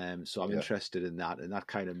 So I'm interested in that, and that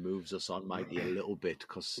kind of moves us on, Mikey, a little bit,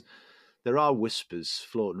 because there are whispers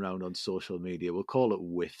floating around on social media. We'll call it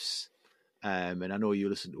whiffs. And I know you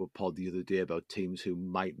listened to a pod the other day about teams who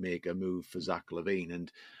might make a move for Zach LaVine, and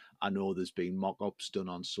I know there's been mock-ups done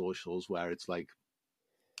on socials where it's like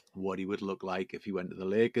what he would look like if he went to the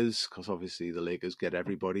Lakers, because obviously the Lakers get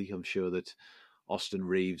everybody. I'm sure that Austin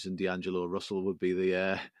Reeves and D'Angelo Russell would be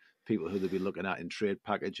the people who they'd be looking at in trade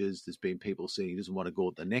packages. There's been people saying he doesn't want to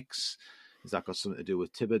go to the Knicks. Has that got something to do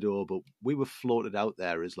with Thibodeau? But we were floated out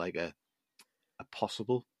there as like a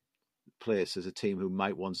possible place as a team who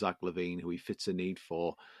might want Zach LaVine, who he fits a need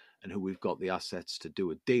for, and who we've got the assets to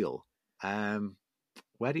do a deal.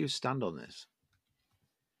 Where do you stand on this?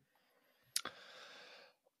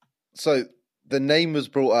 So the name was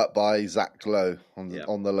brought up by Zach Lowe on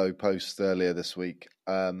the Lowe post earlier this week.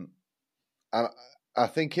 And I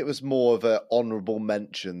think it was more of an honourable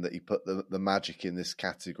mention that he put the Magic in this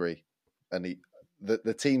category. And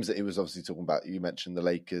the teams that he was obviously talking about, you mentioned the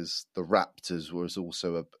Lakers, the Raptors was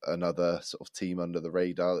also another sort of team under the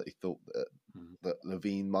radar that he thought that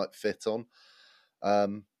LaVine might fit on.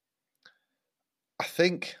 I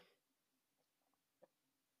think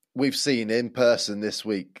we've seen in person this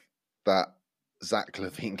week that Zach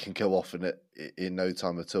LaVine can go off in no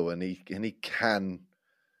time at all, and he can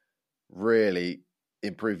really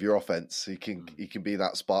improve your offense. He can be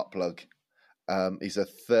that spark plug. He's a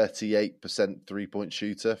 38% 3-point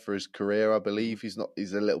shooter for his career, I believe. He's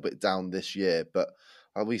a little bit down this year, but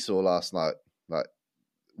we saw last night, like,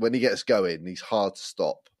 when he gets going, he's hard to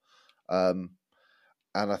stop. And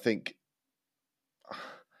I think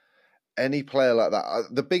any player like that,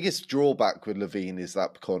 the biggest drawback with LaVine is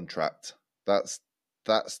that contract. That's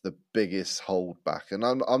the biggest holdback. And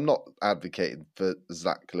I'm not advocating for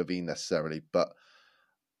Zach LaVine necessarily, but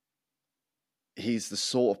he's the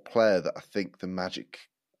sort of player that I think the Magic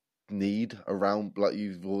need around, like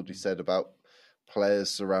you've already said about players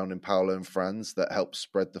surrounding Paolo and Franz that help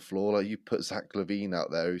spread the floor. Like you put Zach LaVine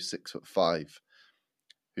out there, who's 6'5",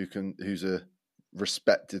 who's a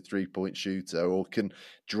respected 3-point shooter, or can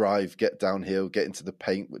drive, get downhill, get into the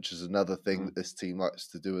paint, which is another thing that this team likes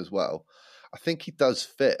to do as well. I think he does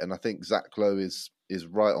fit, and I think Zach Lowe is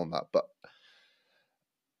right on that. But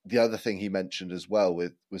the other thing he mentioned as well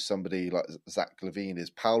with somebody like Zach LaVine is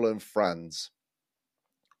Paolo and Franz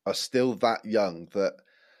are still that young that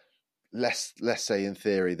let's say in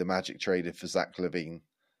theory the Magic traded for Zach LaVine.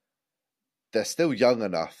 They're still young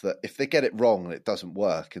enough that if they get it wrong and it doesn't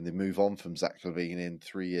work and they move on from Zach LaVine in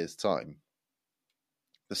 3 years' time,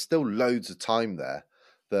 there's still loads of time there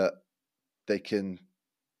that they can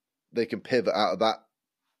pivot out of that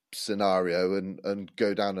scenario and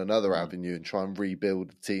go down another avenue and try and rebuild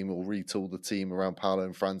the team or retool the team around Paolo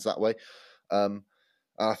and Franz that way. And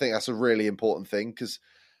I think that's a really important thing because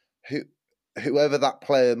whoever that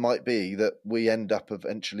player might be that we end up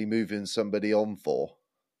eventually moving somebody on for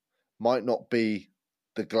might not be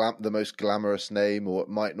the most glamorous name, or it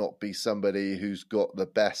might not be somebody who's got the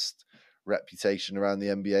best reputation around the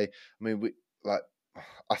NBA. I mean,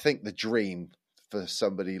 I think the dream for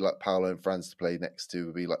somebody like Paolo and Franz to play next to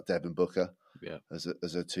would be like Devin Booker,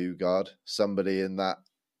 as a 2 guard, somebody in that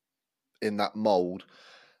mold.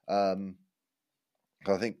 I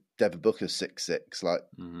think Devin Booker's 6'6", like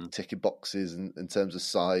ticking boxes in terms of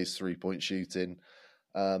size, 3-point shooting.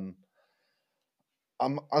 I'm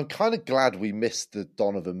kind of glad we missed the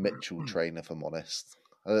Donovan Mitchell train, if I'm honest.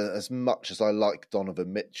 As much as I like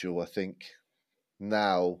Donovan Mitchell, I think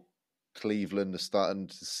now Cleveland are starting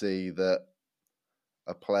to see that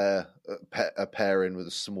a pairing with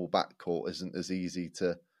a small backcourt isn't as easy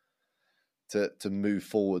to move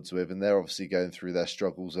forwards with, and they're obviously going through their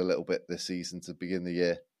struggles a little bit this season to begin the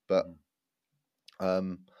year. But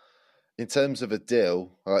in terms of a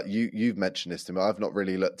deal, you've mentioned this to me. I've not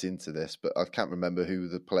really looked into this, but I can't remember who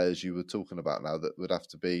the players you were talking about now that would have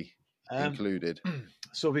to be included.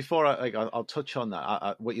 So before I'll touch on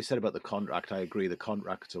that. What you said about the contract, I agree. The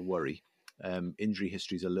contract's a worry. Injury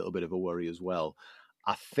history is a little bit of a worry as well.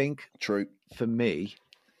 I think, true for me,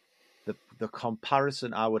 the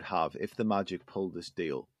comparison I would have if the Magic pulled this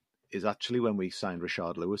deal is actually when we signed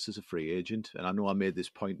Rashard Lewis as a free agent. And I know I made this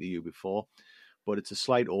point to you before, but it's a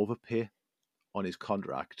slight overpay on his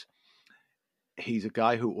contract. He's a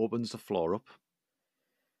guy who opens the floor up,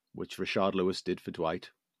 which Rashard Lewis did for Dwight.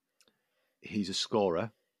 He's a scorer,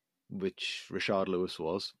 which Rashard Lewis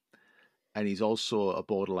was. And he's also a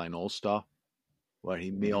borderline all-star, where he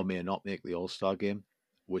may or may not make the all-star game,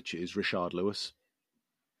 which is Rashard Lewis.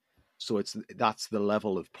 So that's the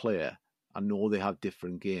level of player. I know they have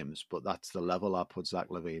different games, but that's the level I put Zach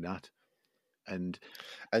LaVine at. And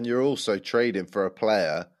you're also trading for a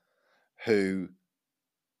player who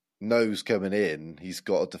knows coming in he's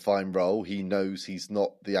got a defined role. He knows he's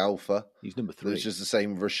not the alpha. He's number 3. It's just the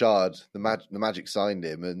same with Rashard. The Magic signed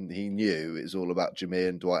him, and he knew it was all about Jameer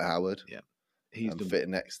and Dwight Howard. Yeah, he's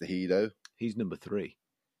fitting next to Hedo. He's number 3.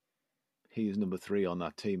 He is number 3 on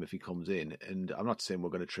that team if he comes in. And I'm not saying we're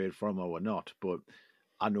going to trade for him or we're not, but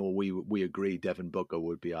I know we agree Devin Booker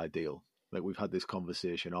would be ideal. Like, we've had this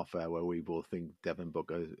conversation off air where we both think Devin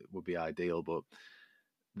Booker would be ideal, but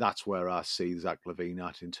that's where I see Zach LaVine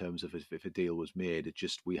at in terms of if a deal was made. It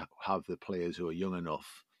just, we have the players who are young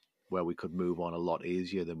enough where we could move on a lot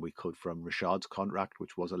easier than we could from Rashad's contract,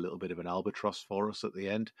 which was a little bit of an albatross for us at the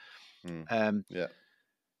end.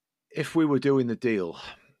 If we were doing the deal,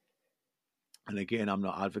 and again, I'm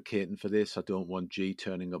not advocating for this. I don't want G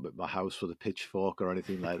turning up at my house with a pitchfork or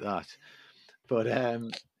anything like that. But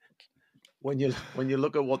when you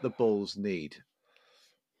look at what the Bulls need,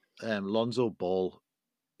 Lonzo Ball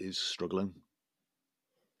is struggling.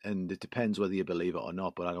 And it depends whether you believe it or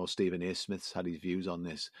not, but I know Stephen A. Smith's had his views on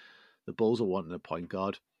this. The Bulls are wanting a point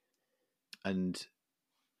guard. And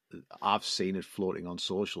I've seen it floating on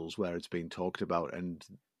socials where it's been talked about, and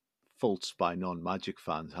faults by non-Magic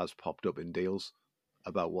fans has popped up in deals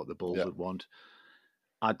about what the Bulls would want.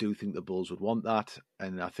 I do think the Bulls would want that,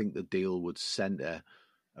 and I think the deal would centre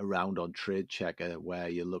around on trade checker, where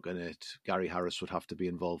you're looking at Gary Harris would have to be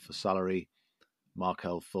involved for salary,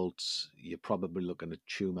 Markelle Fultz, you're probably looking at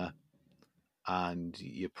Chuma, and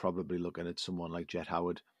you're probably looking at someone like Jet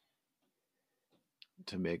Howard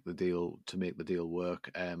to make the deal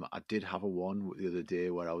work. I did have a one the other day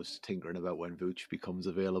where I was tinkering about when Vooch becomes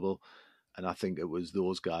available, and I think it was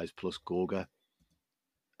those guys plus Goga,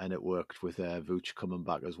 and it worked with Vooch coming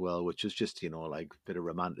back as well, which is just, like a bit of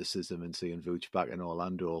romanticism and seeing Vooch back in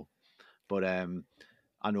Orlando. But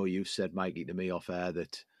I know you've said, Mikey, to me off air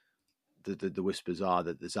that the whispers are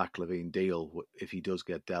that the Zach Levine deal, if he does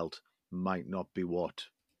get dealt, might not be what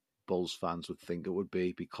Bulls fans would think it would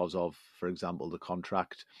be because of, for example, the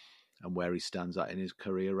contract and where he stands at in his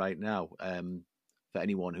career right now. For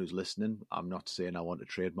anyone who's listening, I'm not saying I want to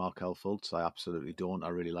trade Markel Fultz. I absolutely don't. I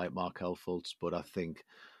really like Markel Fultz, but I think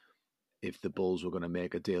if the Bulls were going to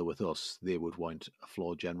make a deal with us, they would want a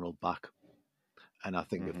floor general back. And I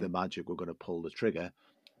think if the Magic were going to pull the trigger,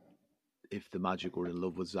 if the Magic were in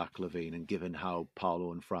love with Zach Levine, and given how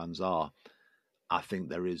Paolo and Franz are, I think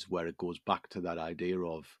there is where it goes back to that idea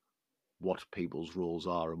of what people's roles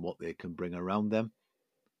are and what they can bring around them.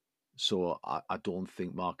 So I don't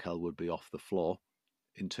think Markel would be off the floor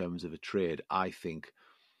in terms of a trade. I think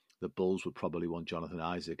the Bulls would probably want Jonathan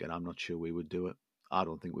Isaac, and I'm not sure we would do it. I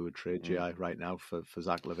don't think we would trade GI right now for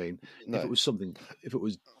Zach Levine. No. If it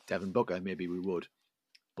was Devin Booker, maybe we would.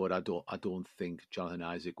 But I don't think Jonathan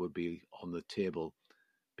Isaac would be on the table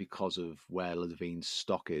because of where Levine's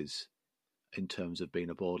stock is in terms of being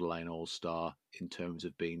a borderline all-star, in terms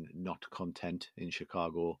of being not content in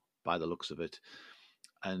Chicago by the looks of it,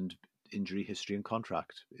 and injury history and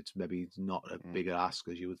contract. It's maybe not a bigger ask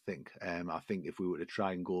as you would think. I think if we were to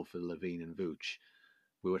try and go for Levine and Vooch,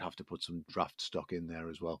 we would have to put some draft stock in there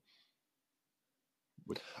as well.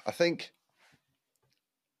 I think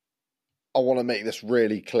I want to make this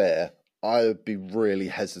really clear. I would be really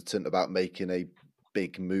hesitant about making a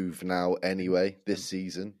big move now anyway, this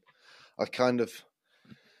season.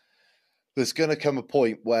 There's going to come a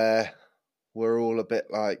point where we're all a bit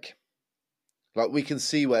like we can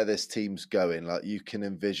see where this team's going. Like you can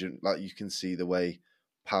envision, you can see the way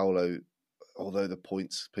Paolo, although the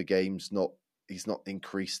points per game's he's not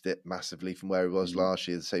increased it massively from where he was last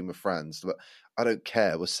year. The same with Franz, but I don't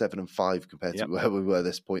care. We're 7-5 compared to where we were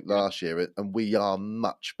this point last year, and we are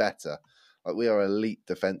much better. Like we are elite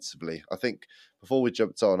defensively. I think before we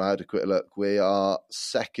jumped on, I had a quick look. We are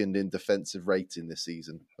second in defensive rating this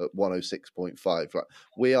season at 106.5. Like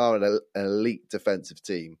we are an elite defensive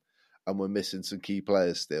team, and we're missing some key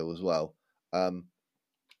players still as well.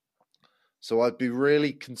 So I'd be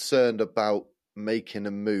really concerned about making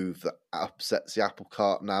a move that upsets the apple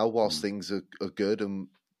cart now whilst things are good, and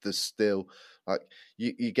there's still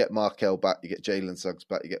you get Markel back, you get Jalen Suggs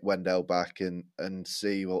back, you get Wendell back, and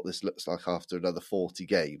see what this looks like after another 40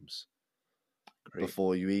 games. Great.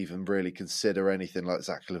 Before you even really consider anything like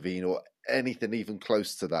Zach Levine or anything even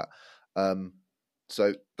close to that.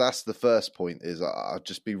 So that's the first point, is I'd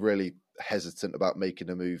just be really hesitant about making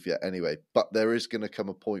a move yet anyway. But there is going to come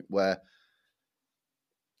a point where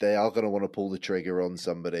they are going to want to pull the trigger on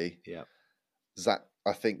somebody. Yeah.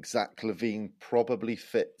 I think Zach Levine probably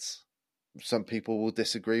fits. Some people will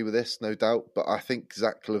disagree with this, no doubt, but I think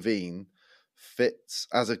Zach Levine fits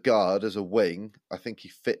as a guard, as a wing. I think he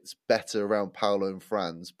fits better around Paolo and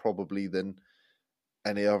Franz probably than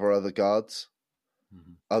any other guards.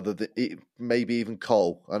 Other than maybe even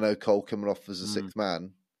Cole. I know Cole coming off as a sixth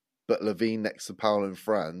man, but Levine next to Paolo and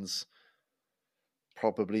Franz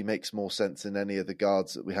probably makes more sense than any of the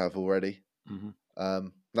guards that we have already.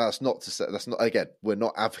 That's not to say, again, we're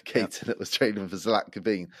not advocating that we're trading for Zach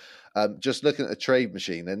Levine. Just looking at a trade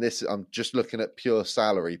machine, and I'm just looking at pure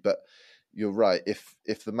salary, but you're right.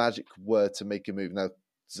 If the Magic were to make a move now,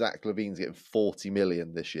 Zach Levine's getting $40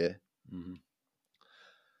 million this year.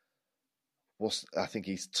 I think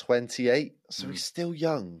he's 28, so he's still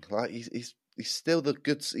young. Like he's still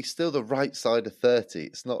he's still the right side of 30.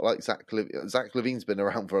 It's not like Zach Levine's been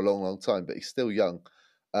around for a long, long time, but he's still young.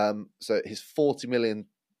 So his $40 million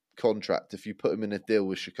contract, if you put him in a deal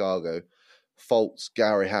with Chicago, Fultz,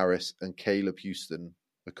 Gary Harris, and Caleb Houston,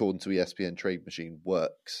 according to ESPN Trade Machine,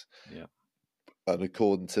 works. Yeah. And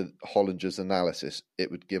according to Hollinger's analysis,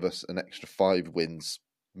 it would give us an extra 5 wins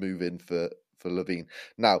move-in for Levine.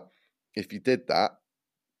 Now, if you did that,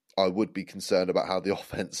 I would be concerned about how the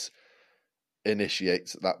offense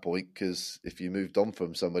initiates at that point, because if you moved on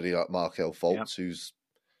from somebody like Markel Fultz,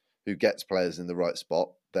 who gets players in the right spot,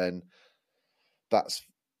 then that's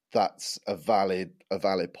a valid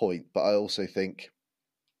point. But I also think,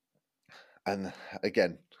 and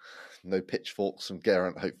again, no pitchforks from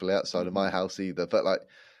Geraint, hopefully outside of my house either, but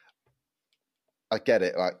I get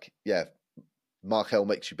it. Markel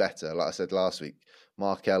makes you better. Like I said last week,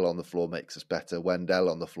 Markel on the floor makes us better. Wendell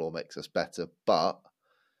on the floor makes us better. But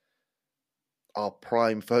our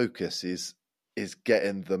prime focus is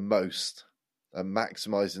getting the most and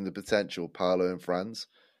maximising the potential of Paolo and Franz.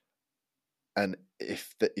 And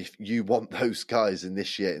if you want those guys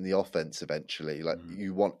initiating the offense eventually,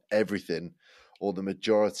 you want everything or the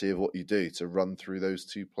majority of what you do to run through those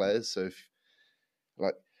two players. So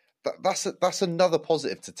that's another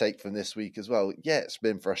positive to take from this week as well. Yeah, it's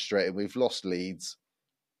been frustrating. We've lost leads.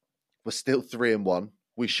 We're still 3-1.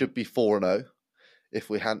 We should be 4-0 if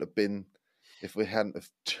we hadn't have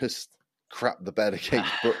just crapped the bed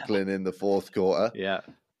against Brooklyn in the fourth quarter. Yeah.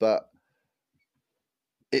 But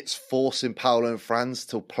it's forcing Paolo and Franz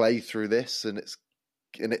to play through this, and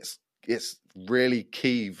it's really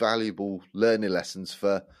key, valuable learning lessons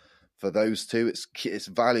for those two. It's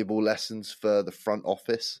valuable lessons for the front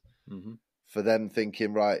office, for them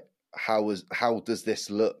thinking, right, how does this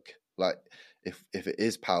look like if it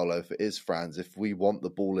is Paolo, if it is Franz, if we want the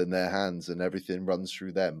ball in their hands and everything runs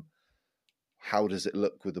through them, how does it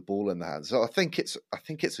look with the ball in the hands? So I think it's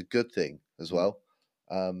a good thing as well.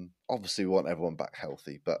 Obviously, we want everyone back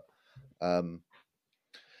healthy, but I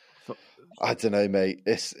don't know, mate.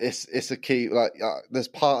 It's a key. Like, there's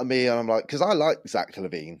part of me, and I'm like, because I like Zach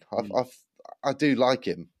LaVine, I do like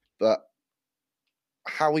him, but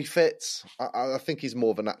how he fits, I think he's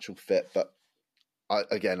more of a natural fit. But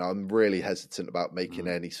I'm really hesitant about making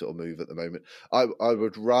any sort of move at the moment. I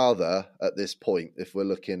would rather, at this point, if we're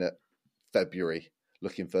looking at February,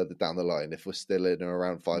 looking further down the line, if we're still in or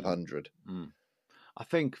around 500. I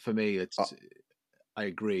think for me, I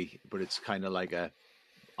agree, but it's kind of like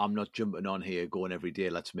I'm not jumping on here going every day,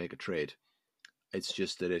 let's make a trade. It's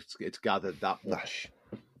just that it's gathered that much.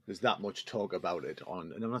 There's that much talk about it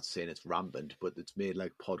and I'm not saying it's rampant, but it's made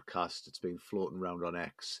like podcasts. It's been floating around on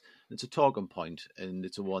X. It's a talking point, and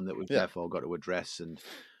it's a one that we've therefore got to address. And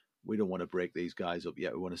we don't want to break these guys up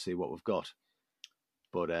yet. We want to see what we've got.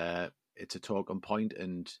 But it's a talking point,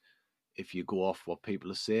 and if you go off what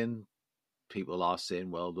people are saying,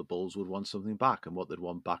 well, the Bulls would want something back, and what they'd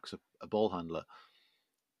want back's a ball handler.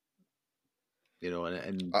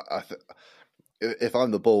 And if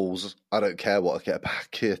I'm the Bulls, I don't care what I get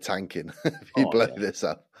back here tanking if you blow this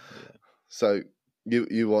up. Yeah. So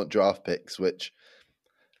you want draft picks, which,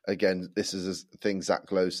 again, this is a thing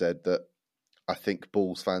Zach Lowe said, that I think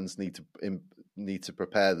Bulls fans need to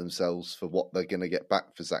prepare themselves for what they're going to get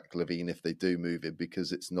back for Zach LaVine if they do move him,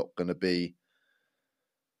 because it's not going to be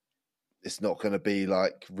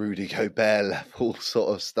like Rudy Gobert level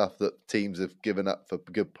sort of stuff that teams have given up for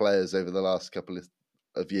good players over the last couple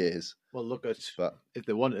of years. Well, look at if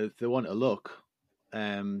they want to look,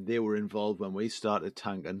 they were involved when we started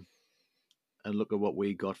tanking, and look at what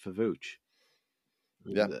we got for Vooch.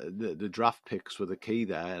 Yeah, the draft picks were the key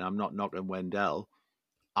there, and I'm not knocking Wendell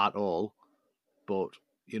at all, but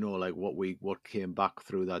like what came back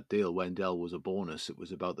through that deal, Wendell was a bonus. It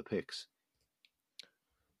was about the picks.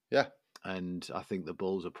 Yeah. And I think the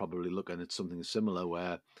Bulls are probably looking at something similar,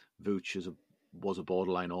 where Vooch was a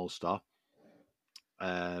borderline all-star,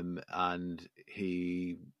 and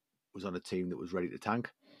he was on a team that was ready to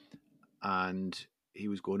tank, and he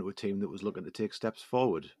was going to a team that was looking to take steps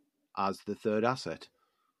forward as the third asset,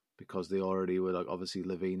 because they already were, like, obviously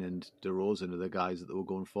LaVine and DeRozan are the guys that they were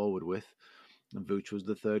going forward with, and Vooch was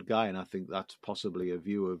the third guy. And I think that's possibly a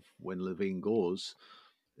view of when LaVine goes,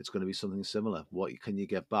 it's going to be something similar. What can you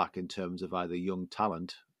get back in terms of either young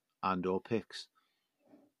talent and or picks?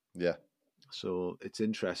 Yeah. So it's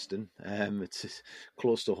interesting. It's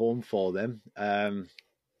close to home for them. But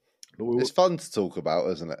it's fun to talk about,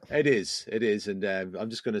 isn't it? It is. And I'm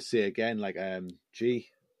just going to say again, I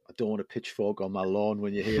don't want a pitchfork on my lawn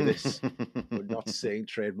when you hear this. We're not saying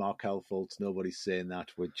trademark health faults. Nobody's saying that.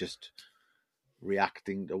 We're just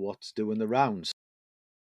reacting to what's doing the rounds.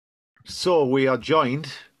 So we are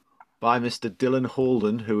joined by Mr. Dylan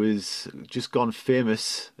Holden, who has just gone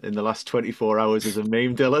famous in the last 24 hours as a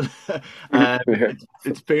meme, Dylan.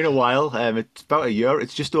 It's been a while. It's about a year.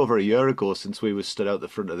 It's just over a year ago since we were stood out the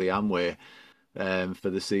front of the Amway for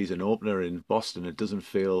the season opener in Boston. It doesn't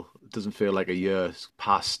feel like a year's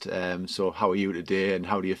passed. So how are you today, and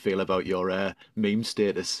how do you feel about your meme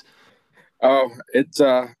status? Oh, it's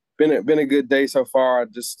been a good day so far. I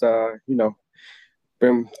just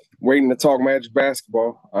been waiting to talk Magic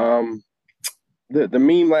basketball. The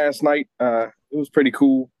meme last night, it was pretty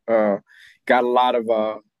cool. Got a lot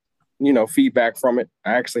of feedback from it.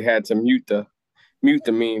 I actually had to mute the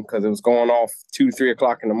meme because it was going off 2-3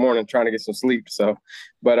 o'clock in the morning trying to get some sleep. So,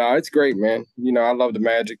 but it's great, man. I love the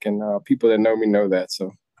Magic, and people that know me know that.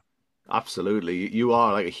 So. Absolutely. You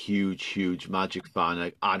are like a huge, huge Magic fan.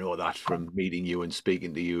 Like, I know that from meeting you and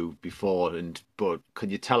speaking to you before. But can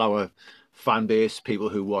you tell our fan base, people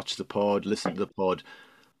who watch the pod, listen to the pod,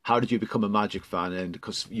 how did you become a Magic fan? And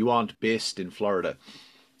because you aren't based in Florida.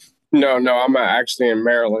 No, I'm actually in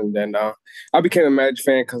Maryland, and I became a Magic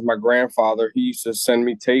fan because my grandfather, he used to send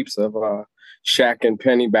me tapes of Shaq and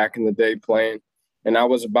Penny back in the day playing, and I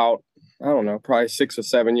was about I don't know, probably 6 or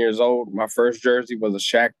 7 years old. My first jersey was a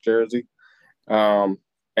Shaq jersey.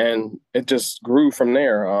 And it just grew from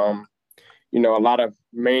there. A lot of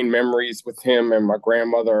main memories with him and my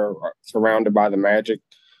grandmother are surrounded by the Magic.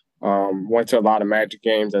 Went to a lot of Magic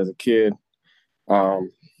games as a kid. I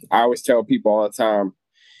always tell people all the time,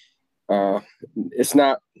 it's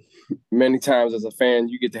not many times as a fan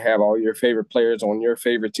you get to have all your favorite players on your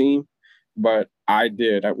favorite team, but I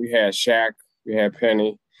did. We had Shaq, we had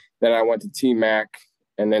Penny, then I went to T-Mac,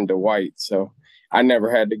 and then Dwight. So I never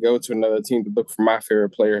had to go to another team to look for my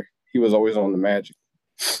favorite player. He was always on the Magic.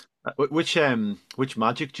 Which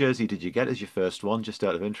Magic jersey did you get as your first one, just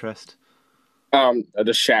out of interest? The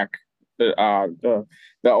Shaq, the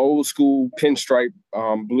old school pinstripe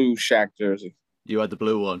blue Shaq jersey. You had the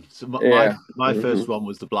blue one. So Yeah. my first one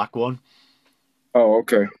was the black one. Oh,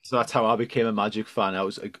 okay. So that's how I became a Magic fan. I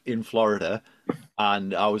was in Florida,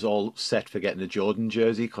 and I was all set for getting a Jordan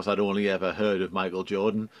jersey because I'd only ever heard of Michael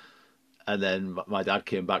Jordan. And then my dad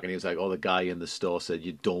came back and he was like, "Oh, the guy in the store said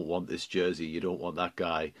you don't want this jersey. You don't want that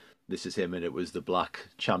guy. This is him." And it was the black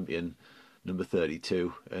champion, number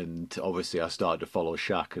 32. And obviously, I started to follow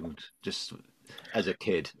Shaq, and just as a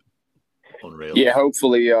kid, unreal. Yeah,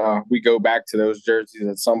 hopefully we go back to those jerseys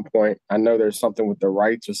at some point. I know there's something with the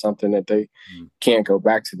rights or something that they can't go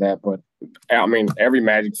back to that. But, I mean, every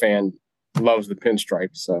Magic fan loves the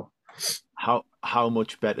pinstripe. So how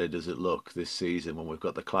much better does it look this season when we've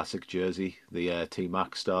got the classic jersey, the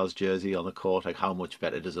T-Mac Stars jersey on the court? Like, how much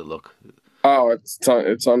better does it look? Oh, it's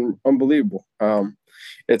unbelievable.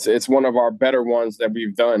 It's one of our better ones that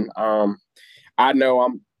we've done. I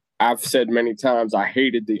know I've said many times I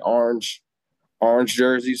hated the orange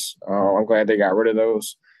jerseys. I'm glad they got rid of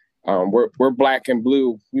those. We're black and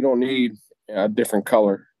blue. We don't need a different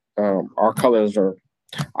color. Our colors are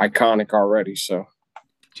iconic already. So,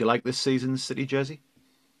 do you like this season's City jersey?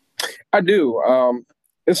 I do.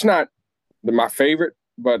 It's not my favorite,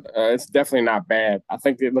 but it's definitely not bad. I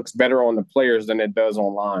think it looks better on the players than it does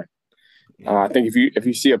online. I think if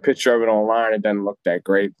you see a picture of it online, it doesn't look that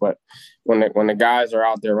great. But when the guys are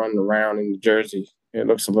out there running around in the jersey, it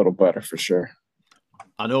looks a little better for sure.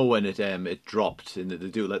 I know when it dropped and they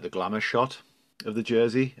do like the glamour shot of the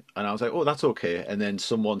jersey, and I was like, "Oh, that's okay." And then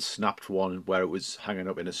someone snapped one where it was hanging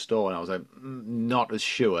up in a store, and I was like, "Not as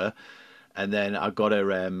sure." And then I got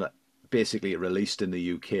it basically it released in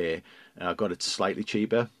the UK, and I got it slightly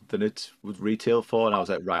cheaper than it would retail for, and I was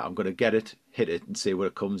like, "Right, I'm going to get it, hit it, and see what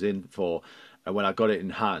it comes in for." And when I got it in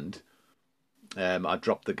hand, I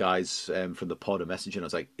dropped the guys from the pod a message, and I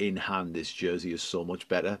was like, "In hand, this jersey is so much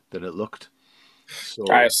better than it looked." So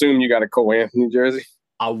I assume you got a Cole Anthony jersey.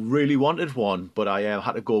 I really wanted one, but I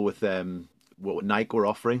had to go with what Nike were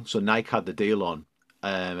offering. So Nike had the deal on,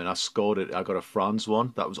 and I scored it. I got a Franz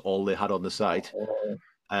one. That was all they had on the site.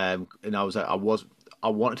 And I was like, I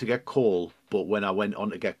wanted to get Cole, but when I went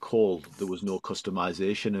on to get Cole, there was no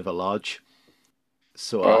customization of a large.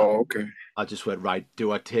 So okay. I just went, right,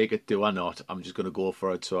 do I take it? Do I not? I'm just going to go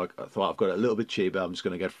for it. So I thought I've got it a little bit cheaper. I'm just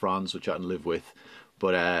going to get Franz, which I can live with.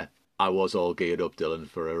 But I was all geared up, Dylan,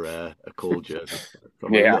 for a Cole jersey.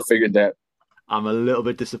 Yeah, I figured that. I'm a little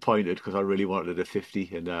bit disappointed because I really wanted a 50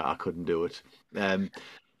 and I couldn't do it.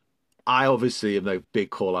 I obviously am a big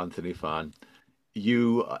Cole Anthony fan.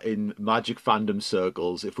 You, in Magic fandom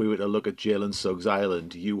circles, if we were to look at Jalen Suggs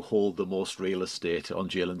Island, you hold the most real estate on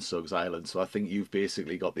Jalen Suggs Island. So I think you've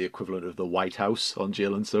basically got the equivalent of the White House on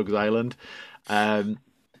Jalen Suggs Island.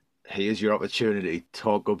 Here's your opportunity.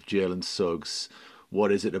 Talk up Jalen Suggs.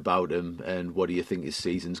 What is it about him, and what do you think his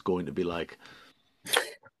season's going to be like?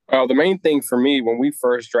 Well, the main thing for me when we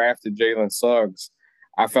first drafted Jalen Suggs,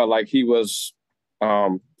 I felt like he was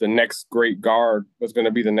the next great guard, was going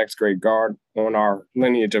to be the next great guard on our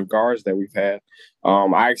lineage of guards that we've had.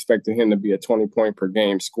 I expected him to be a 20-point per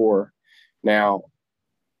game scorer. Now,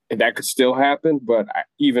 that could still happen, but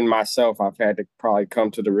even myself, I've had to probably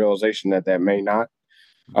come to the realization that may not.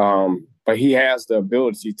 But he has the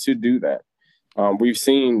ability to do that. We've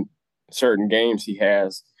seen certain games he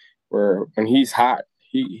has where when he's hot,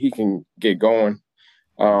 he can get going,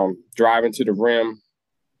 driving to the rim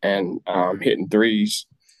and hitting threes.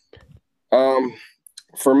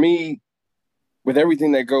 For me, with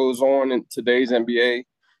everything that goes on in today's NBA,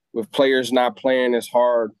 with players not playing as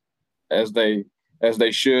hard as they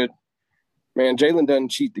should, man, Jalen doesn't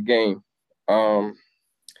cheat the game.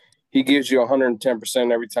 He gives you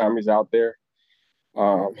 110% every time he's out there.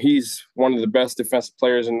 He's one of the best defensive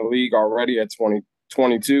players in the league already at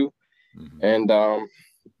 22. And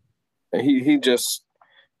he just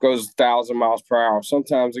goes 1,000 miles per hour.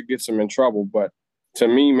 Sometimes it gets him in trouble. But to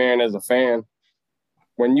me, man, as a fan,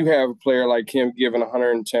 when you have a player like him giving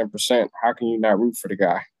 110%, how can you not root for the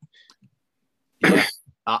guy? Yeah,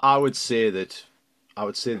 I would say that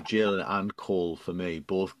Jalen and Cole for me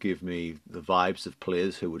both give me the vibes of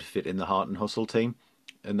players who would fit in the Heart and Hustle team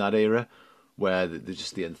in that era, where they're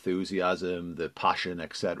just the enthusiasm, the passion,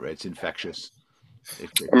 etc. It's infectious.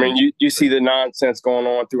 It I mean, comes. you see the nonsense going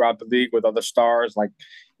on throughout the league with other stars like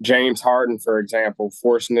James Harden, for example,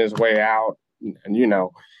 forcing his way out and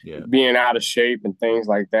Yeah. being out of shape and things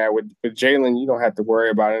like that. With Jalen, you don't have to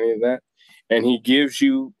worry about any of that. And he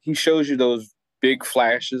shows you those big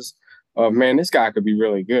flashes of, man, this guy could be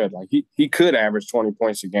really good. Like he could average 20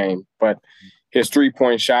 points a game, but his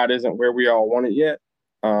 3-point shot isn't where we all want it yet.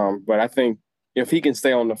 But I think if he can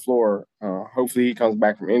stay on the floor, hopefully he comes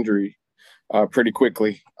back from injury pretty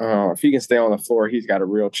quickly. If he can stay on the floor, he's got a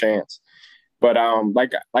real chance. But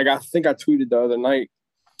like I think I tweeted the other night,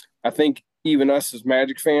 I think even us as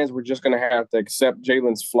Magic fans, we're just going to have to accept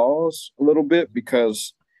Jalen's flaws a little bit,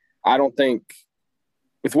 because I don't think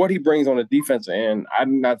with what he brings on the defensive end, I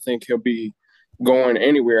do not think he'll be going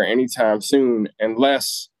anywhere anytime soon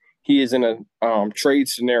unless he is in a trade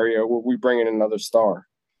scenario where we bring in another star.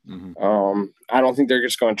 Mm-hmm. I don't think they're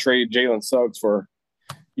just going to trade Jalen Suggs for,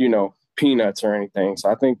 peanuts or anything.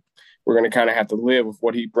 So I think we're going to kind of have to live with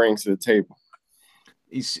what he brings to the table.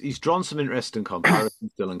 He's drawn some interesting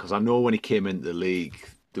comparisons, Dylan, because I know when he came into the league,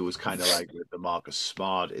 there was kind of like the Marcus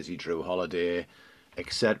Smart as he drew Holiday,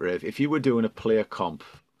 etc. If you were doing a player comp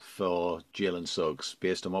for Jalen Suggs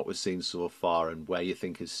based on what we've seen so far and where you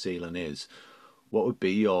think his ceiling is, what would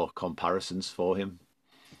be your comparisons for him?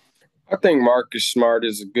 I think Marcus Smart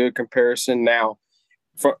is a good comparison. Now,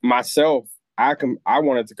 for myself, I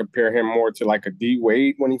wanted to compare him more to like a D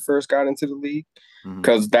Wade when he first got into the league,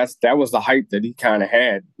 because that was the hype that he kind of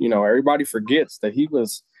had. Everybody forgets that he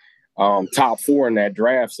was top 4 in that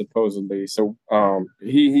draft supposedly. So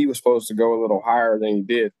he was supposed to go a little higher than he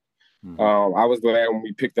did. I was glad when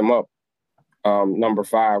we picked him up number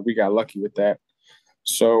 5. We got lucky with that.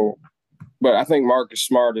 So, but I think Marcus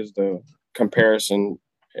Smart is the comparison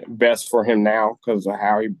best for him now because of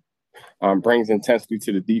how he brings intensity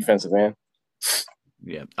to the defensive end.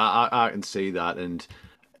 Yeah, I can see that. And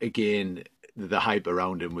again, the hype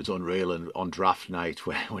around him was unreal. And on draft night,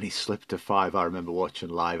 when he slipped to 5, I remember watching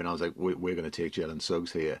live and I was like, we're going to take Jalen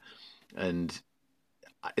Suggs here. And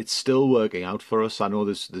it's still working out for us. I know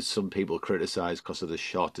there's some people criticize because of the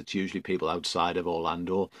shot. It's usually people outside of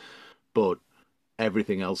Orlando. But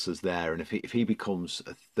everything else is there. And if he becomes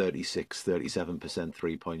a 36-37%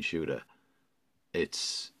 3-point shooter,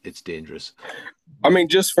 it's dangerous. I mean,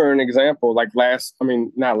 just for an example, like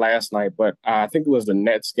not last night, but I think it was the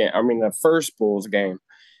Nets game. I mean, the first Bulls game,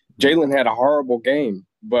 Jalen had a horrible game,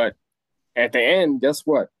 but at the end, guess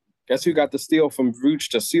what? Guess who got the steal from Vooch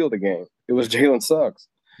to seal the game? It was Jalen Suggs.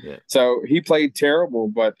 Yeah. So he played terrible,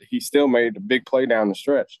 but he still made a big play down the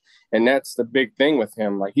stretch. And that's the big thing with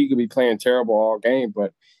him. Like, he could be playing terrible all game,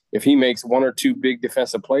 but if he makes 1 or 2 big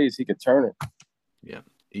defensive plays, he could turn it. Yeah.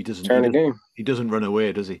 He doesn't turn the game. He doesn't run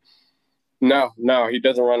away, does he? No, he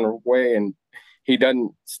doesn't run away, and he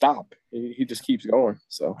doesn't stop. He just keeps going.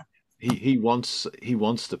 So he wants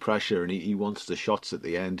the pressure, and he wants the shots at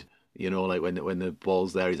the end. Like when the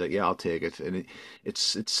ball's there, he's like, yeah, I'll take it. And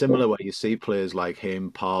it's similar where you see players like him,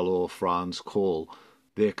 Paolo, Franz, Cole.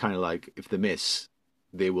 They're kind of like, if they miss,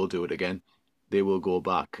 they will do it again. They will go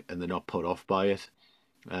back, and they're not put off by it.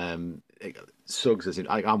 Suggs is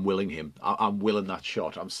I'm willing him. I'm willing that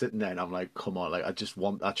shot. I'm sitting there and I'm like, come on, like I just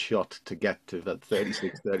want that shot to get to that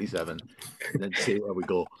 36-37 and then see where we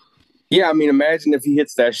go. Yeah, I mean, imagine if he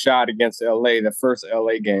hits that shot against LA, the first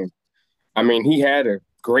LA game. I mean, he had a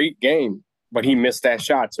great game, but he missed that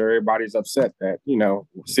shot, so everybody's upset that,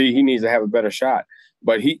 see, he needs to have a better shot.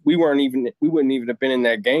 But we wouldn't even have been in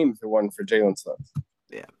that game if it wasn't for Jalen Suggs.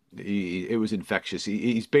 Yeah. It was infectious.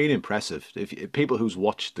 He's been impressive. If people who's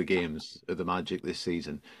watched the games of the Magic this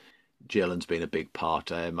season, Jalen's been a big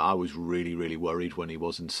part. I was really, really worried when he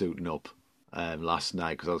wasn't suiting up last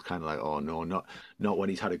night because I was kind of like, oh no, not when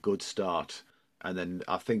he's had a good start. And then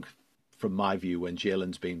I think, from my view, when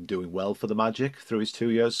Jalen's been doing well for the Magic through his 2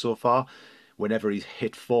 years so far, whenever he's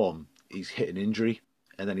hit form, he's hit an injury,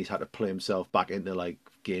 and then he's had to play himself back into like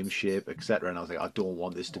game shape, etc. And I was like, I don't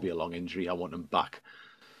want this to be a long injury. I want him back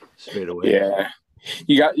straight away. Yeah,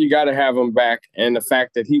 you got to have him back, and the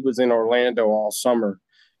fact that he was in Orlando all summer,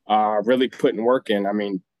 really putting work in. I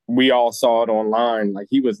mean, we all saw it online. Like,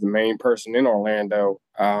 he was the main person in Orlando,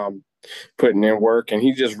 putting in work, and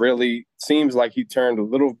he just really seems like he turned a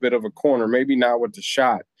little bit of a corner. Maybe not with the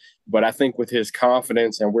shot, but I think with his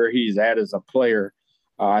confidence and where he's at as a player,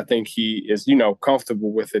 I think he is,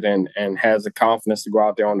 comfortable with it and has the confidence to go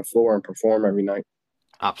out there on the floor and perform every night.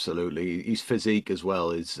 Absolutely, his physique as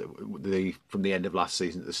well is from the end of last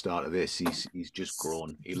season to the start of this. He's just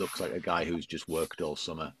grown. He looks like a guy who's just worked all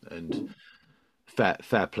summer, and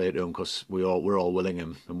fair play to him because we're all willing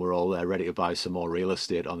him, and we're all there ready to buy some more real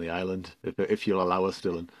estate on the island if you'll allow us,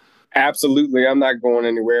 Dylan. Absolutely, I'm not going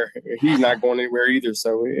anywhere. He's not going anywhere either,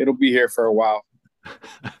 so it'll be here for a while.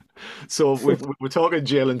 So we're talking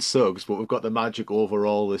Jalen Suggs, but we've got the Magic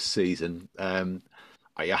overall this season.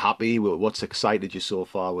 Are you happy? What's excited you so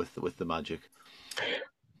far with the Magic?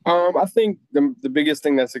 I think the biggest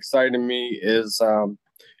thing that's exciting me is,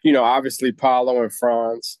 obviously Paolo and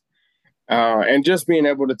Franz, and just being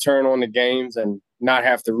able to turn on the games and not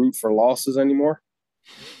have to root for losses anymore.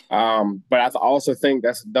 But I also think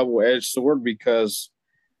that's a double-edged sword because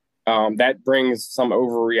that brings some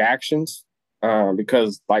overreactions.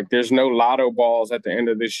 Because there's no lotto balls at the end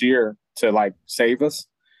of this year to save us.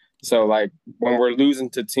 So when we're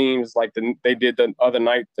losing to teams like they did the other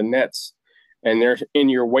night, the Nets, and they're in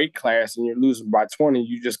your weight class and you're losing by 20,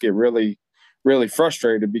 you just get really, really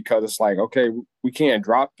frustrated because it's okay, we can't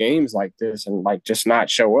drop games like this and just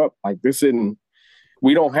not show up.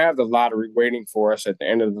 We don't have the lottery waiting for us at the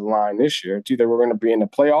end of the line this year. It's either we're going to be in the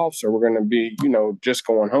playoffs or we're going to be, just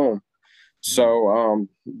going home. So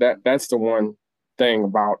that's the one thing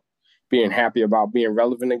about being happy about being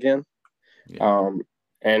relevant again. Yeah.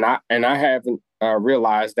 And I haven't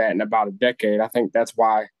realized that in about a decade. I think that's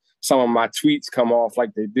why some of my tweets come off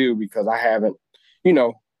like they do, because I haven't,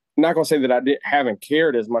 I'm not going to say that I haven't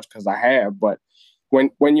cared as much, because I have, but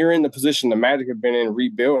when you're in the position the Magic have been in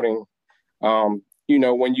rebuilding,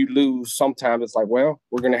 when you lose, sometimes it's well,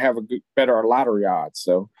 we're going to have better lottery odds.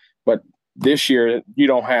 So, but this year you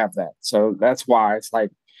don't have that. So that's why it's the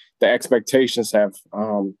expectations have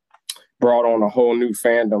brought on a whole new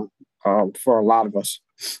fandom for a lot of us.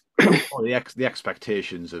 Well, the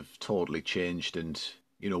expectations have totally changed, and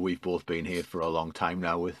we've both been here for a long time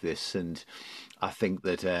now with this, and I think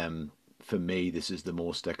that for me this is the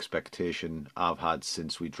most expectation I've had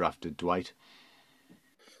since we drafted Dwight.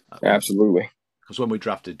 Absolutely. Because when we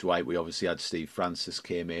drafted Dwight, we obviously had Steve Francis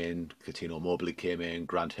came in, Coutinho Mobley came in,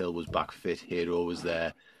 Grant Hill was back fit, Hero was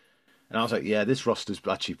there. And I was like, yeah, this roster's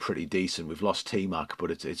actually pretty decent. We've lost T-Mac,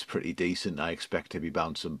 but it's pretty decent. I expect to be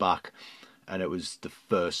bouncing back. And it was the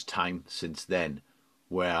first time since then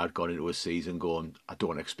where I'd gone into a season going, I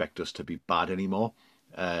don't expect us to be bad anymore.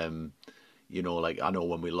 I know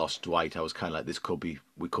when we lost Dwight, I was kind of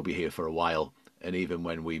we could be here for a while. And even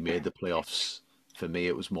when we made the playoffs, for me,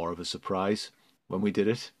 it was more of a surprise when we did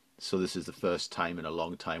it. So this is the first time in a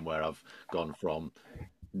long time where I've gone from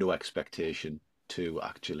no expectation to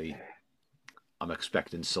actually I'm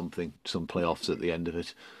expecting some playoffs at the end of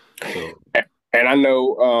it. So, and I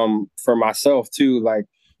know for myself too,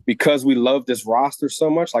 because we love this roster so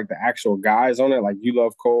much, the actual guys on it, you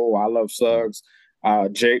love Cole, I love Suggs,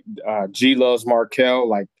 G loves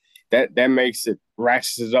Markel, that makes it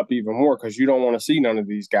ratchets it up even more because you don't want to see none of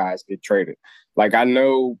these guys get traded. I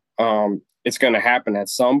know it's going to happen at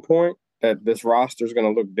some point that this roster is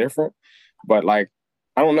going to look different, but I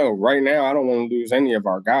don't know. Right now, I don't want to lose any of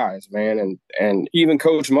our guys, man. And even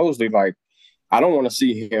Coach Mosley, I don't want to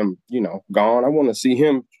see him, gone. I want to see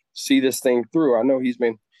him see this thing through. I know he's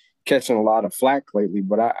been catching a lot of flack lately,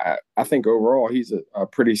 but I think overall he's a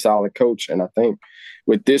pretty solid coach. And I think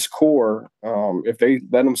with this core, if they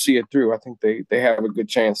let him see it through, I think they have a good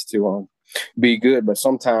chance to be good. But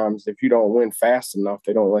sometimes if you don't win fast enough,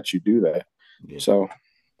 they don't let you do that. Yeah. So,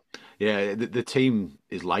 yeah, the team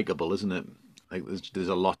is likable, isn't it? There's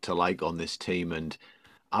a lot to like on this team, and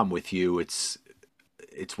I'm with you. It's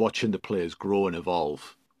watching the players grow and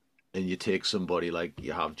evolve, and you take somebody like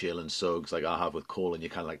you have Jalen Suggs, like I have with Cole, and you're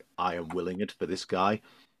kind of I am willing it for this guy.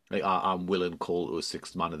 I'm willing Cole to a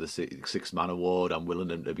sixth man award. I'm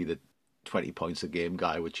willing him to be the 20 points a game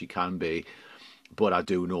guy, which he can be. But I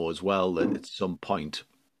do know as well that at some point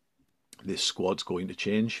this squad's going to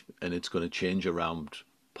change, and it's going to change around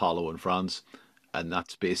Paolo and Franz, and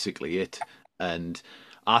that's basically it. And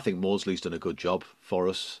I think Mosley's done a good job for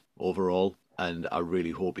us overall, and I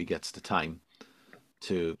really hope he gets the time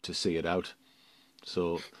to see it out.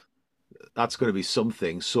 So that's going to be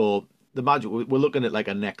something. So the Magic, we're looking at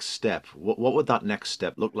a next step. What would that next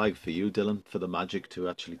step look like for you, Dylan, for the Magic to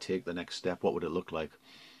actually take the next step? What would it look like?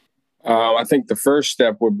 I think the first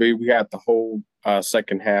step would be we have to hold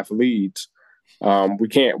second half leads. We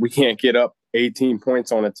can't get up 18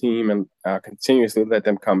 points on a team and continuously let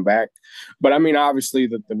them come back. But I mean, obviously,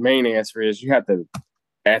 the main answer is you have to,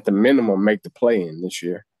 at the minimum, make the play in this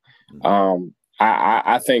year.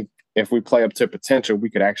 I think if we play up to potential, we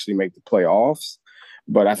could actually make the playoffs.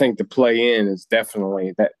 But I think the play in is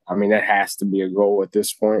definitely that. I mean, that has to be a goal at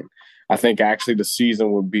this point. I think actually the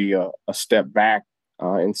season would be a step back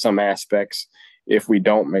in some aspects if we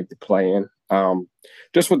don't make the play in.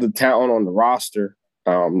 Just with the talent on the roster,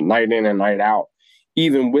 night in and night out,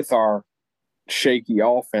 even with our shaky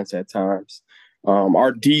offense at times,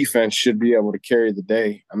 our defense should be able to carry the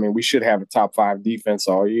day. I mean, we should have a top 5 defense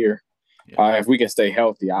all year if we can stay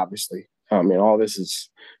healthy. Obviously, I mean, all this is,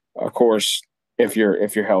 of course, if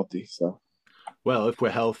you're healthy. So, well, if we're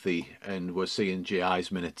healthy and we're seeing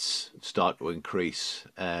GI's minutes start to increase,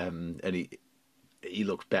 and he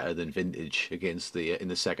looked better than vintage against in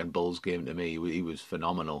the second Bulls game. To me, he was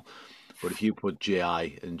phenomenal. But if you put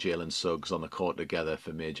GI and Jalen Suggs on the court together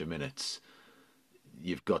for major minutes,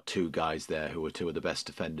 you've got 2 guys there who are 2 of the best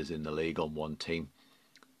defenders in the league on one team.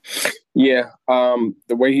 Yeah,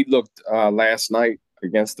 the way he looked last night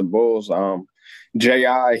against the Bulls,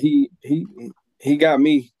 JI, he got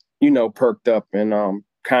me, perked up and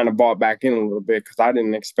kind of bought back in a little bit because I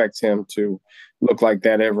didn't expect him to look like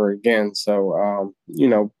that ever again. So,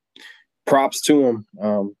 props to him.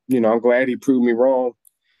 I'm glad he proved me wrong,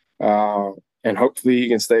 and hopefully he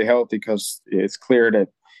can stay healthy because it's clear that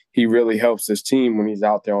he really helps his team when he's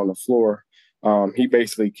out there on the floor. He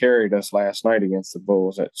basically carried us last night against the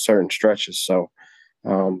Bulls at certain stretches. So,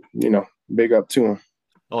 big up to him.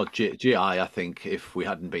 Oh, GI, I think if we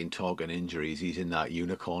hadn't been talking injuries, he's in that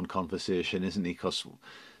unicorn conversation, isn't he? Because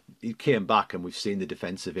he came back and we've seen the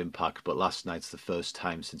defensive impact, but last night's the first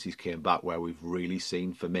time since he's came back where we've really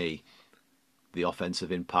seen, for me, the offensive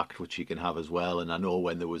impact which he can have as well. And I know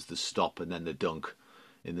when there was the stop and then the dunk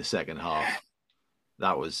in the second half,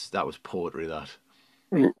 that was poetry, that.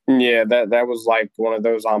 Yeah, that was like one of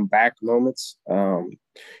those I'm back moments, and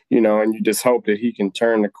you just hope that he can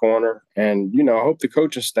turn the corner, and I hope the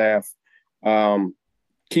coaching staff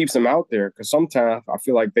keeps him out there because sometimes I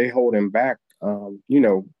feel like they hold him back,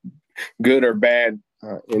 good or bad,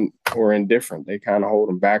 or indifferent. They kind of hold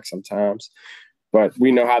him back sometimes, but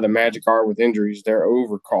we know how the Magic are with injuries; they're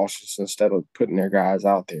overcautious instead of putting their guys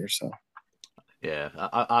out there. So, yeah,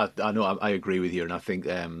 I know I agree with you, and I think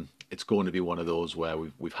it's going to be one of those where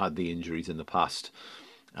we've had the injuries in the past.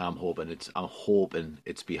 I'm hoping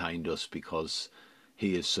it's behind us because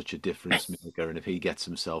he is such a difference maker, and if he gets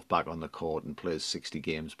himself back on the court and plays 60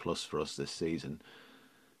 games plus for us this season,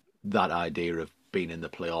 that idea of being in the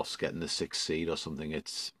playoffs, getting the 6th seed or something,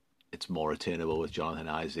 it's more attainable with Jonathan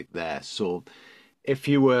Isaac there. So if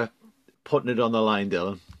you were putting it on the line,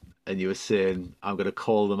 Dylan, and you were saying, I'm going to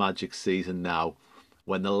call the Magic season now,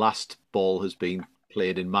 when the last ball has been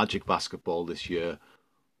played in Magic basketball this year,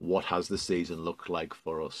 what has the season looked like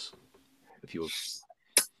for us? If you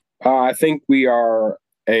I think we are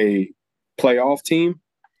a playoff team.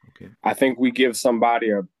 Okay. I think we give somebody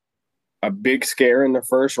a big scare in the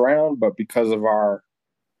first round, but because of our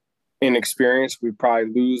inexperience, we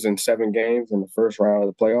probably lose in 7 games in the first round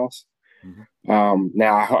of the playoffs. Mm-hmm.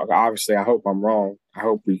 Now, obviously, I hope I'm wrong. I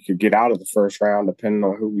hope we could get out of the first round depending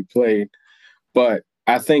on who we played. But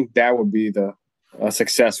I think that would be a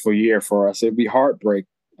successful year for us. It'd be heartbreak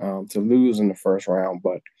to lose in the first round,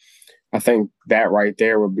 but I think that right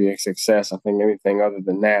there would be a success. I think anything other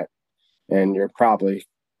than that, and you're probably,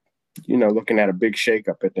 looking at a big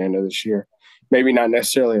shakeup at the end of this year. Maybe not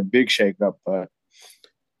necessarily a big shakeup, but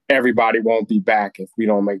everybody won't be back if we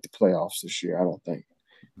don't make the playoffs this year, I don't think,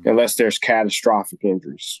 unless there's catastrophic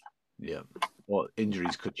injuries. Yeah, well,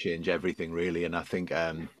 injuries could change everything, really, and I think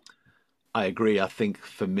I agree. I think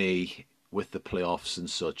for me, with the playoffs and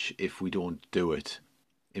such, if we don't do it,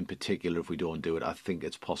 in particular, if we don't do it, I think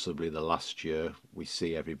it's possibly the last year we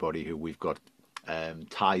see everybody who we've got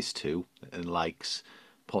ties to and likes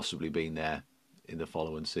possibly being there in the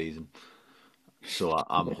following season. So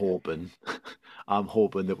I'm hoping, I'm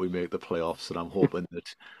hoping that we make the playoffs, and I'm hoping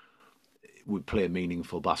that we play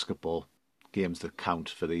meaningful basketball, games that count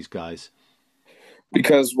for these guys.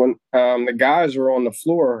 Because when the guys are on the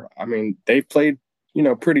floor, I mean, they've played,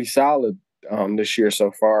 pretty solid this year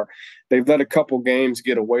so far. They've let a couple games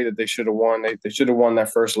get away that they should have won. They should have won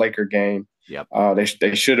that first Laker game. Yep.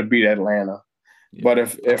 They should have beat Atlanta. Yep. But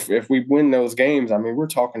if we win those games, I mean, we're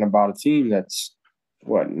talking about a team that's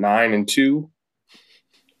 9-2,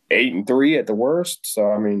 8-3 at the worst.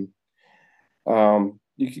 So I mean,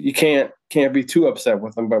 you can't be too upset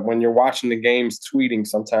with them. But when you're watching the games, tweeting,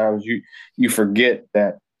 sometimes you forget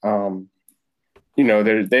that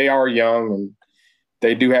they are young and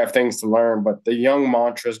they do have things to learn, but the young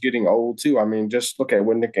mantra is getting old too. I mean, just look at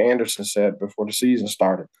what Nick Anderson said before the season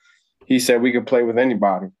started. He said we could play with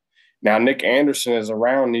anybody. Now, Nick Anderson is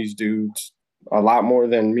around these dudes a lot more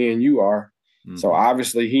than me and you are. Mm-hmm. So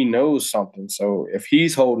obviously he knows something. So if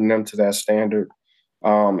he's holding them to that standard,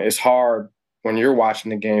 it's hard when you're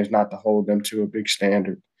watching the games not to hold them to a big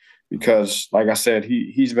standard because, like I said,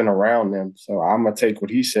 he's been around them. So I'm gonna take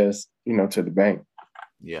what he says, to the bank.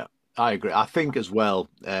 Yeah, I agree. I think as well,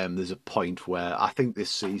 there's a point where I think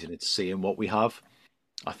this season it's seeing what we have.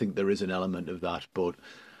 I think there is an element of that, but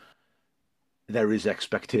there is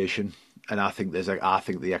expectation, and I think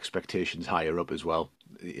the expectation's higher up as well.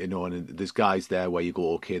 And there's guys there where you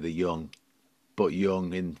go, okay, they're young, but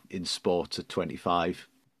young in sports at 25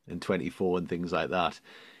 and 24 and things like that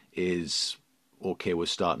is okay. We're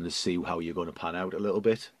starting to see how you're going to pan out a little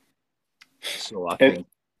bit. So I think.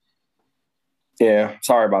 Yeah,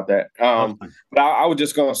 sorry about that. But I was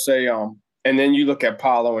just gonna say, and then you look at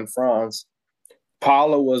Paulo and Franz.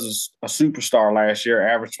 Paulo was a superstar last year,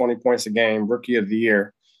 averaged 20 points a game, rookie of the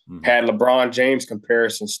year, had LeBron James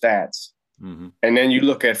comparison stats. And then you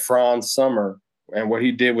look at Franz Sommer and what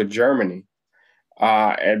he did with Germany,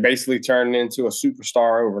 and basically turned into a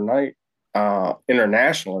superstar overnight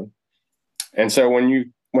internationally. And so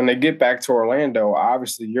when they get back to Orlando,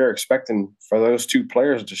 obviously you're expecting for those two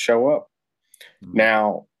players to show up.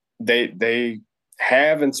 Now they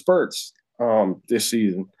have in spurts this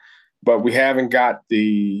season, but we haven't got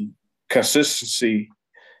the consistency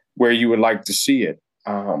where you would like to see it.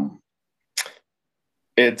 And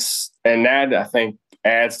that I think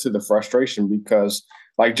adds to the frustration because,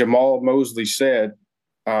 like Jamal Mosley said,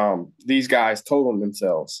 these guys told on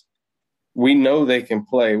themselves. We know they can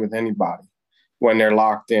play with anybody when they're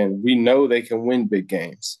locked in. We know they can win big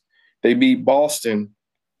games. They beat Boston.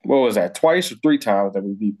 What was that? Twice or three times that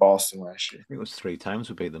we beat Boston last year? I think it was 3 times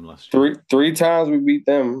we beat them last year. Three times we beat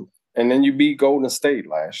them, and then you beat Golden State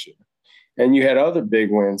last year, and you had other big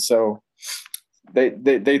wins. So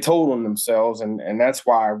they told on themselves, and that's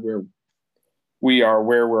why we are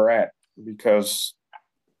where we're at because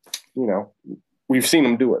we've seen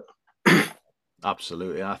them do it.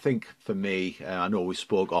 Absolutely. I think for me, I know we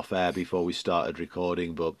spoke off air before we started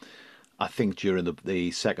recording, but I think during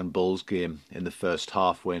the second Bulls game in the first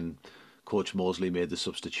half when Coach Mosley made the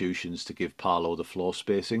substitutions to give Paolo the floor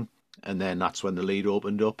spacing, and then that's when the lead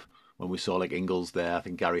opened up, when we saw like Ingles there, I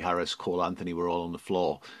think Gary Harris, Cole Anthony were all on the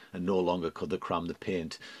floor, and no longer could they cram the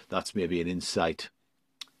paint. That's maybe an insight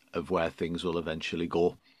of where things will eventually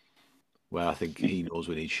go, where I think he knows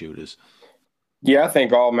we need shooters. Yeah, I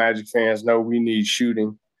think all Magic fans know we need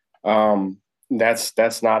shooting.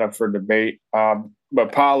 That's not up for debate.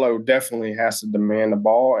 But Paolo definitely has to demand the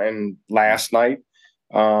ball. And last night,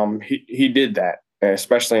 he did that,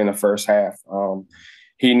 especially in the first half.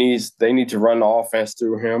 They need to run the offense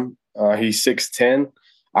through him. He's 6'10".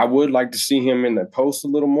 I would like to see him in the post a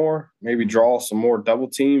little more, maybe draw some more double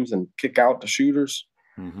teams and kick out the shooters.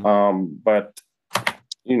 But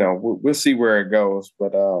we'll see where it goes.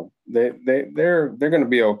 But they're going to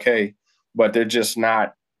be okay, but they're just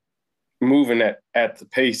not moving at the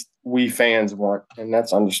pace we fans want, and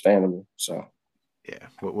that's understandable. So, yeah,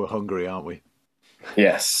 we're hungry, aren't we?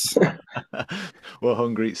 Yes, we're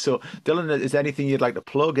hungry. So, Dylan, is there anything you'd like to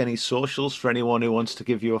plug? Any socials for anyone who wants to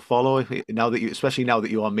give you a follow? Especially now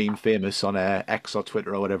that you are meme famous on X or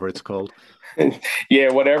Twitter or whatever it's called.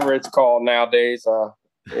 Yeah, whatever it's called nowadays.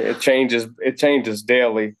 It changes. It changes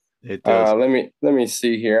daily. It does. Let me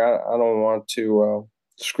see here. I don't want to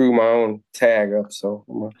screw my own tag up, so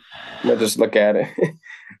I'm gonna just look at it.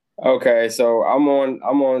 Okay, so I'm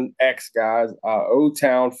on X, guys. O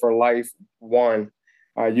Town for Life 1.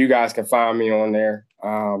 You guys can find me on there.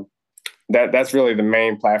 That's really the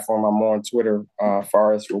main platform I'm on. Twitter, as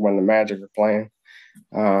far as for when the Magic are playing.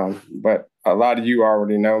 But a lot of you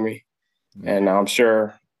already know me, and I'm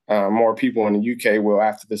sure more people in the UK will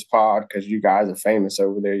after this pod because you guys are famous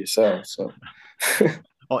over there yourselves. So.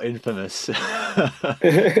 Or infamous. What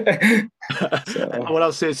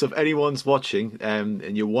I'll say is, if anyone's watching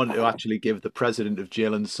and you want to actually give the president of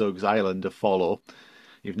Jalen Suggs Island a follow,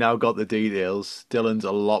 you've now got the details. Dylan's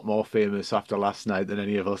a lot more famous after last night than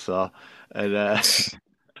any of us are, and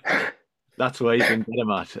that's where you can get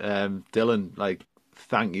him at. Dylan,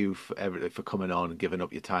 thank you for coming on and giving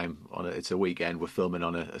up your time on it. It's a weekend. We're filming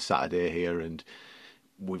on a Saturday here, and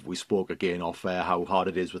we spoke again off air how hard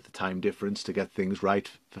it is with the time difference to get things right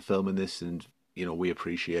for filming this, and we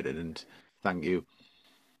appreciate it and thank you.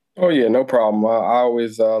 Oh yeah, no problem. I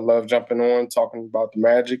always love jumping on, talking about the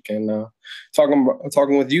Magic, and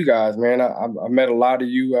talking with you guys, man. I met a lot of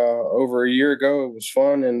you over a year ago. It was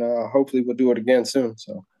fun, and hopefully we'll do it again soon.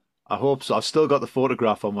 So I hope so. I've still got the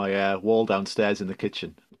photograph on my wall downstairs in the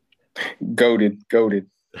kitchen. Goated.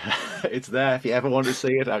 It's there. If you ever want to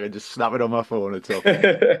see it, I can just snap it on my phone. It's up.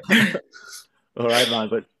 All right, man.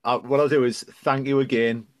 But what I'll do is thank you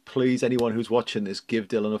again. Please, anyone who's watching this, give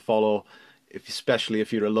Dylan a follow, especially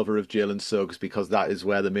if you're a lover of Jalen Suggs, because that is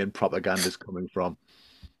where the main propaganda is coming from.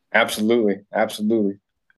 Absolutely, absolutely.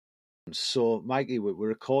 So, Mikey, we're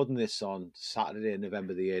recording this on Saturday,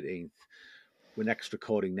 November the 18th. We're next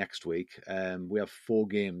recording next week. We have 4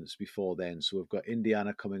 games before then. So we've got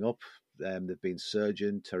Indiana coming up. They've been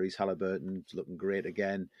surging. Therese Halliburton's looking great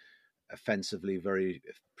again. Offensively, very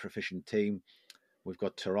proficient team. We've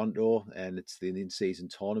got Toronto, and it's the in-season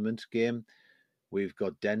tournament game. We've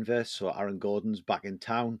got Denver, so Aaron Gordon's back in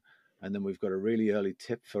town. And then we've got a really early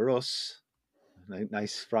tip for us.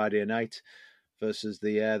 Nice Friday night versus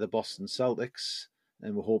the Boston Celtics.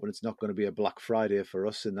 And we're hoping it's not going to be a Black Friday for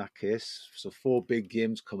us in that case. So 4 big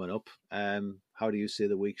games coming up. How do you see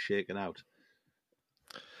the week shaking out?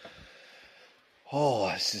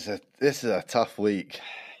 Oh, this is a tough week.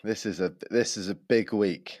 This is a big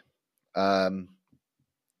week. I'm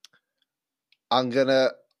gonna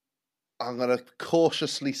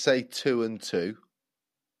cautiously say 2-2.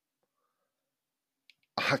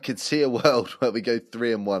 I could see a world where we go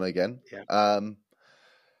 3-1 again. Yeah.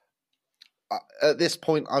 At this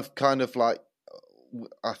point, I've kind of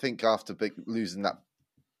I think after losing that,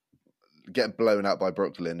 getting blown out by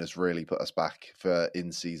Brooklyn has really put us back for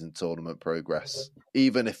in-season tournament progress.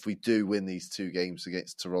 Even if we do win these 2 games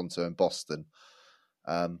against Toronto and Boston,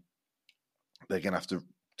 they're going to have to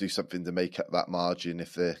do something to make up that margin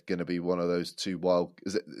if they're going to be one of those 2 wild.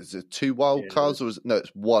 Is it 2 wild cards or is it, no?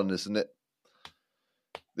 It's 1, isn't it?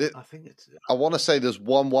 I think it's. I want to say there's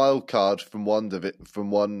 1 wild card from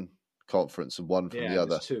one conference and 1 from the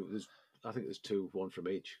other. There's 2. I think there's 2, 1 from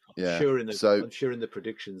each. I'm Yeah. sure in the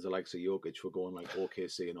predictions, the likes of Jokic were going like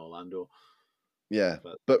OKC and Orlando. Yeah,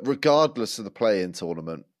 but regardless of the play-in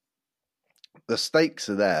tournament, the stakes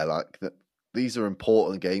are there. These are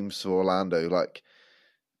important games for Orlando.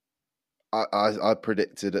 I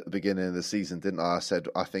predicted at the beginning of the season, didn't I? I said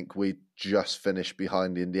I think we just finished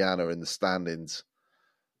behind Indiana in the standings.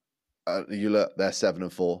 You look, they're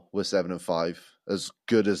 7-4. We're 7-5. As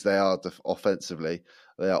good as they are offensively,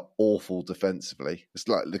 they are awful defensively. It's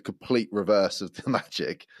like the complete reverse of the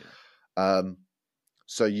Magic. Yeah.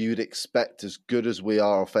 So you'd expect, as good as we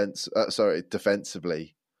are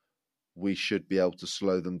defensively, we should be able to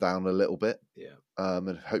slow them down a little bit. Yeah.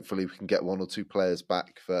 And hopefully we can get 1 or 2 players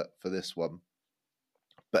back for this one.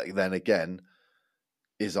 But then again,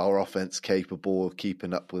 is our offense capable of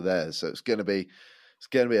keeping up with theirs? So it's going to be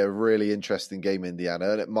a really interesting game, Indiana,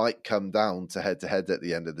 and it might come down to head-to-head at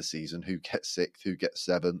the end of the season. Who gets 6th, who gets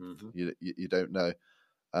 7th? Mm-hmm. You don't know.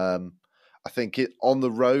 I think on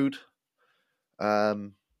the road,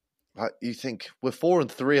 you think we're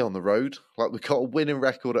 4-3 on the road. We've got a winning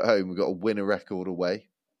record at home, we've got a winning record away,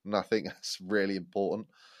 and I think that's really important.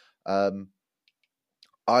 I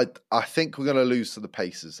think we're going to lose to the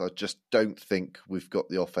Pacers. I just don't think we've got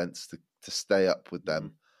the offense to stay up with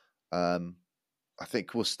them. I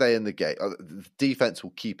think we'll stay in the game. The defense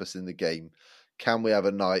will keep us in the game. Can we have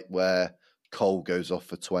a night where Cole goes off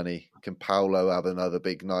for 20? Can Paolo have another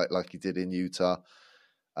big night like he did in Utah?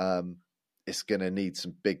 It's going to need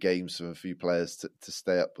some big games from a few players to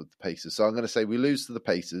stay up with the Pacers. So I'm going to say we lose to the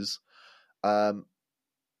Pacers. We're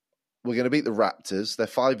going to beat the Raptors. They're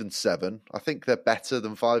 5-7. I think they're better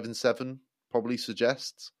than 5-7, probably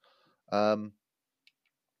suggests.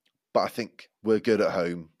 But I think we're good at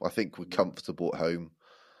home. I think we're comfortable at home.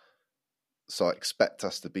 So I expect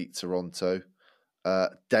us to beat Toronto.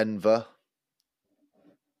 Denver.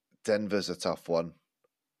 Denver's a tough one.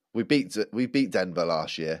 We beat Denver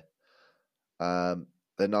last year. They're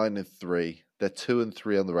 9-3. They're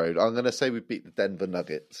 2-3 on the road. I'm going to say we beat the Denver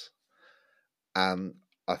Nuggets. And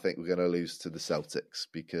I think we're going to lose to the Celtics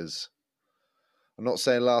because I'm not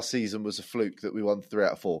saying last season was a fluke that we won 3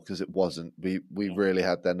 out of 4 because it wasn't. We really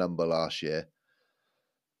had their number last year.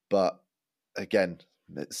 But again,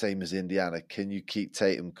 same as Indiana, can you keep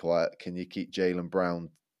Tatum quiet? Can you keep Jaylen Brown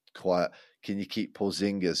quiet? Can you keep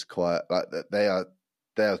Porzingis quiet? They are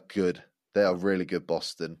good. They are really good,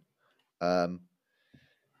 Boston.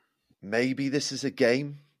 Maybe this is a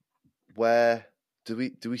game where do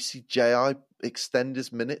we see J.I. extend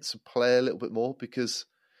his minutes and play a little bit more? Because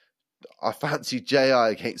I fancy J.I.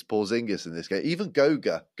 against Porzingis in this game. Even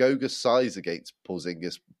Goga's size against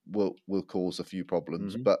Porzingis will cause a few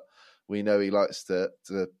problems, but we know he likes to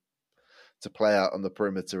play out on the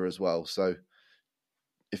perimeter as well. So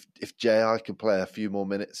if J.I. can play a few more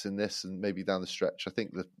minutes in this and maybe down the stretch, I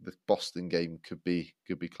think the Boston game could be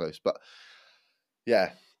close. But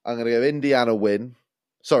yeah, I'm going to go Indiana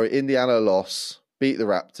loss, beat the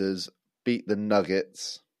Raptors, beat the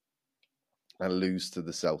Nuggets, and lose to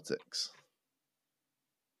the Celtics.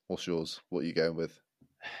 What's yours? What are you going with?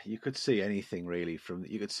 You could see anything really from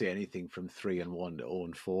 3-1 to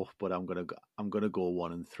 0-4, but I'm gonna go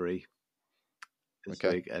 1-3 this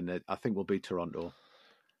week, and I think we'll beat Toronto.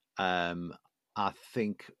 I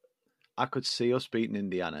think I could see us beating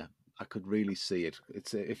Indiana. I could really see it.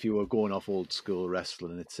 It's if you were going off old school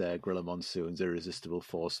wrestling, it's Gorilla Monsoon's irresistible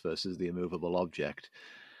force versus the immovable object.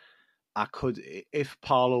 I could, if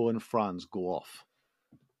Paolo and Franz go off,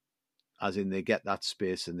 as in they get that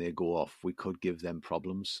space and they go off, we could give them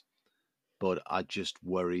problems. But I just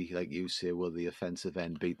worry, like you say, will the offensive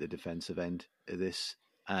end beat the defensive end of this?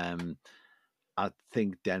 I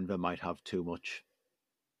think Denver might have too much.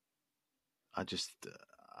 I just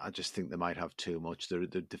think they might have too much. They're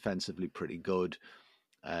defensively pretty good.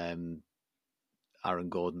 Aaron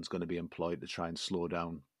Gordon's going to be employed to try and slow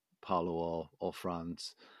down Paolo or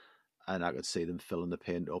Franz, and I could see them filling the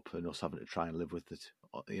paint up and us having to try and live with it.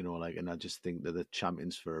 And I just think they're the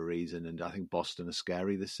champions for a reason, and I think Boston are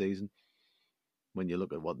scary this season. When you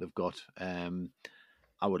look at what they've got, I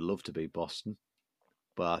would love to beat Boston,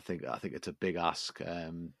 but I think it's a big ask.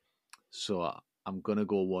 So I'm gonna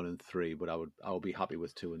go 1-3, but I would be happy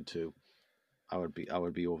with 2-2. I would be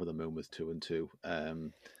over the moon with 2-2.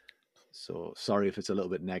 So sorry if it's a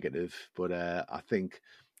little bit negative, but I think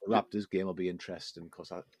the Raptors game will be interesting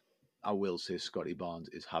because I will say Scotty Barnes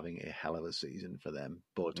is having a hell of a season for them,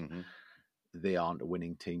 but they aren't a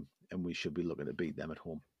winning team, and we should be looking to beat them at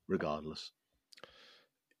home regardless.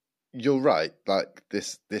 You're right. Like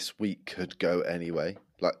this week could go anyway.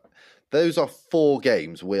 Like those are 4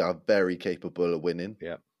 games we are very capable of winning.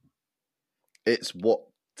 Yeah. It's what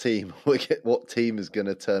team is going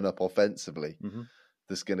to turn up offensively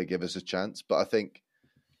that's going to give us a chance. But I think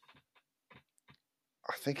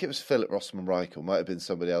it was Philip Rossman Reichel, might have been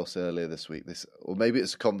somebody else earlier this week. Or maybe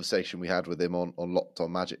it's a conversation we had with him on Locked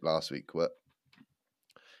On Magic last week, where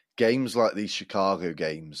games like these Chicago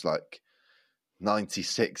games, like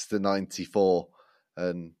 96-94,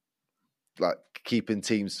 and like keeping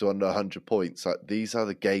teams to under 100 points, like these are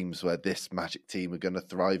the games where this Magic team are going to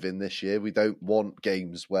thrive in this year. We don't want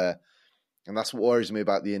games where, and that's what worries me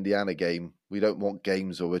about the Indiana game, we don't want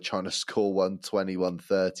games where we're trying to score 120,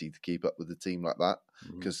 130 to keep up with a team like that,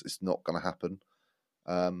 because it's not going to happen.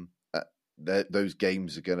 Those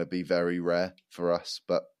games are going to be very rare for us,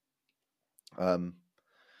 but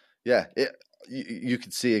you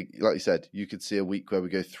could see, like you said, you could see a week where we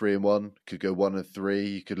go 3-1, could go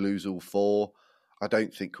 1-3, you could lose all 4. I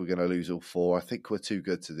don't think we're going to lose all 4. I think we're too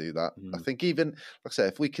good to do that. I think even, like I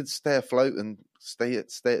said, if we could stay afloat and stay at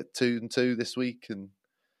 2-2 this week and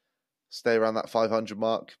stay around that 500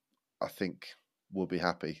 mark, I think we'll be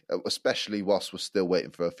happy, especially whilst we're still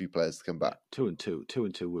waiting for a few players to come back.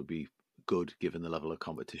 2-2 would be good given the level of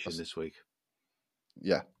competition this week.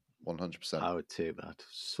 Yeah, 100%. I would take that.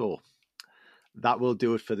 So that will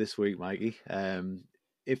do it for this week, Mikey.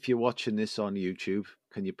 If you're watching this on YouTube,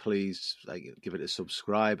 can you please give it a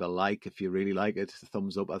subscribe, a like if you really like it, a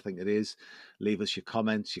thumbs up, I think it is. Leave us your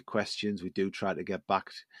comments, your questions. We do try to get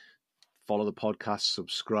back. Follow the podcast,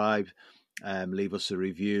 subscribe, leave us a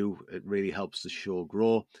review. It really helps the show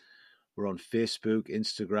grow. We're on Facebook,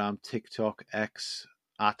 Instagram, TikTok, X,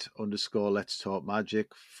 @_Let's Talk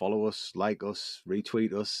Magic. Follow us, like us,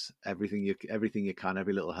 retweet us, everything you can.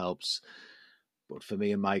 Every little helps. But for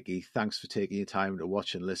me and Mikey, thanks for taking your time to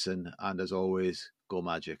watch and listen. And as always, go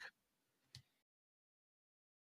Magic.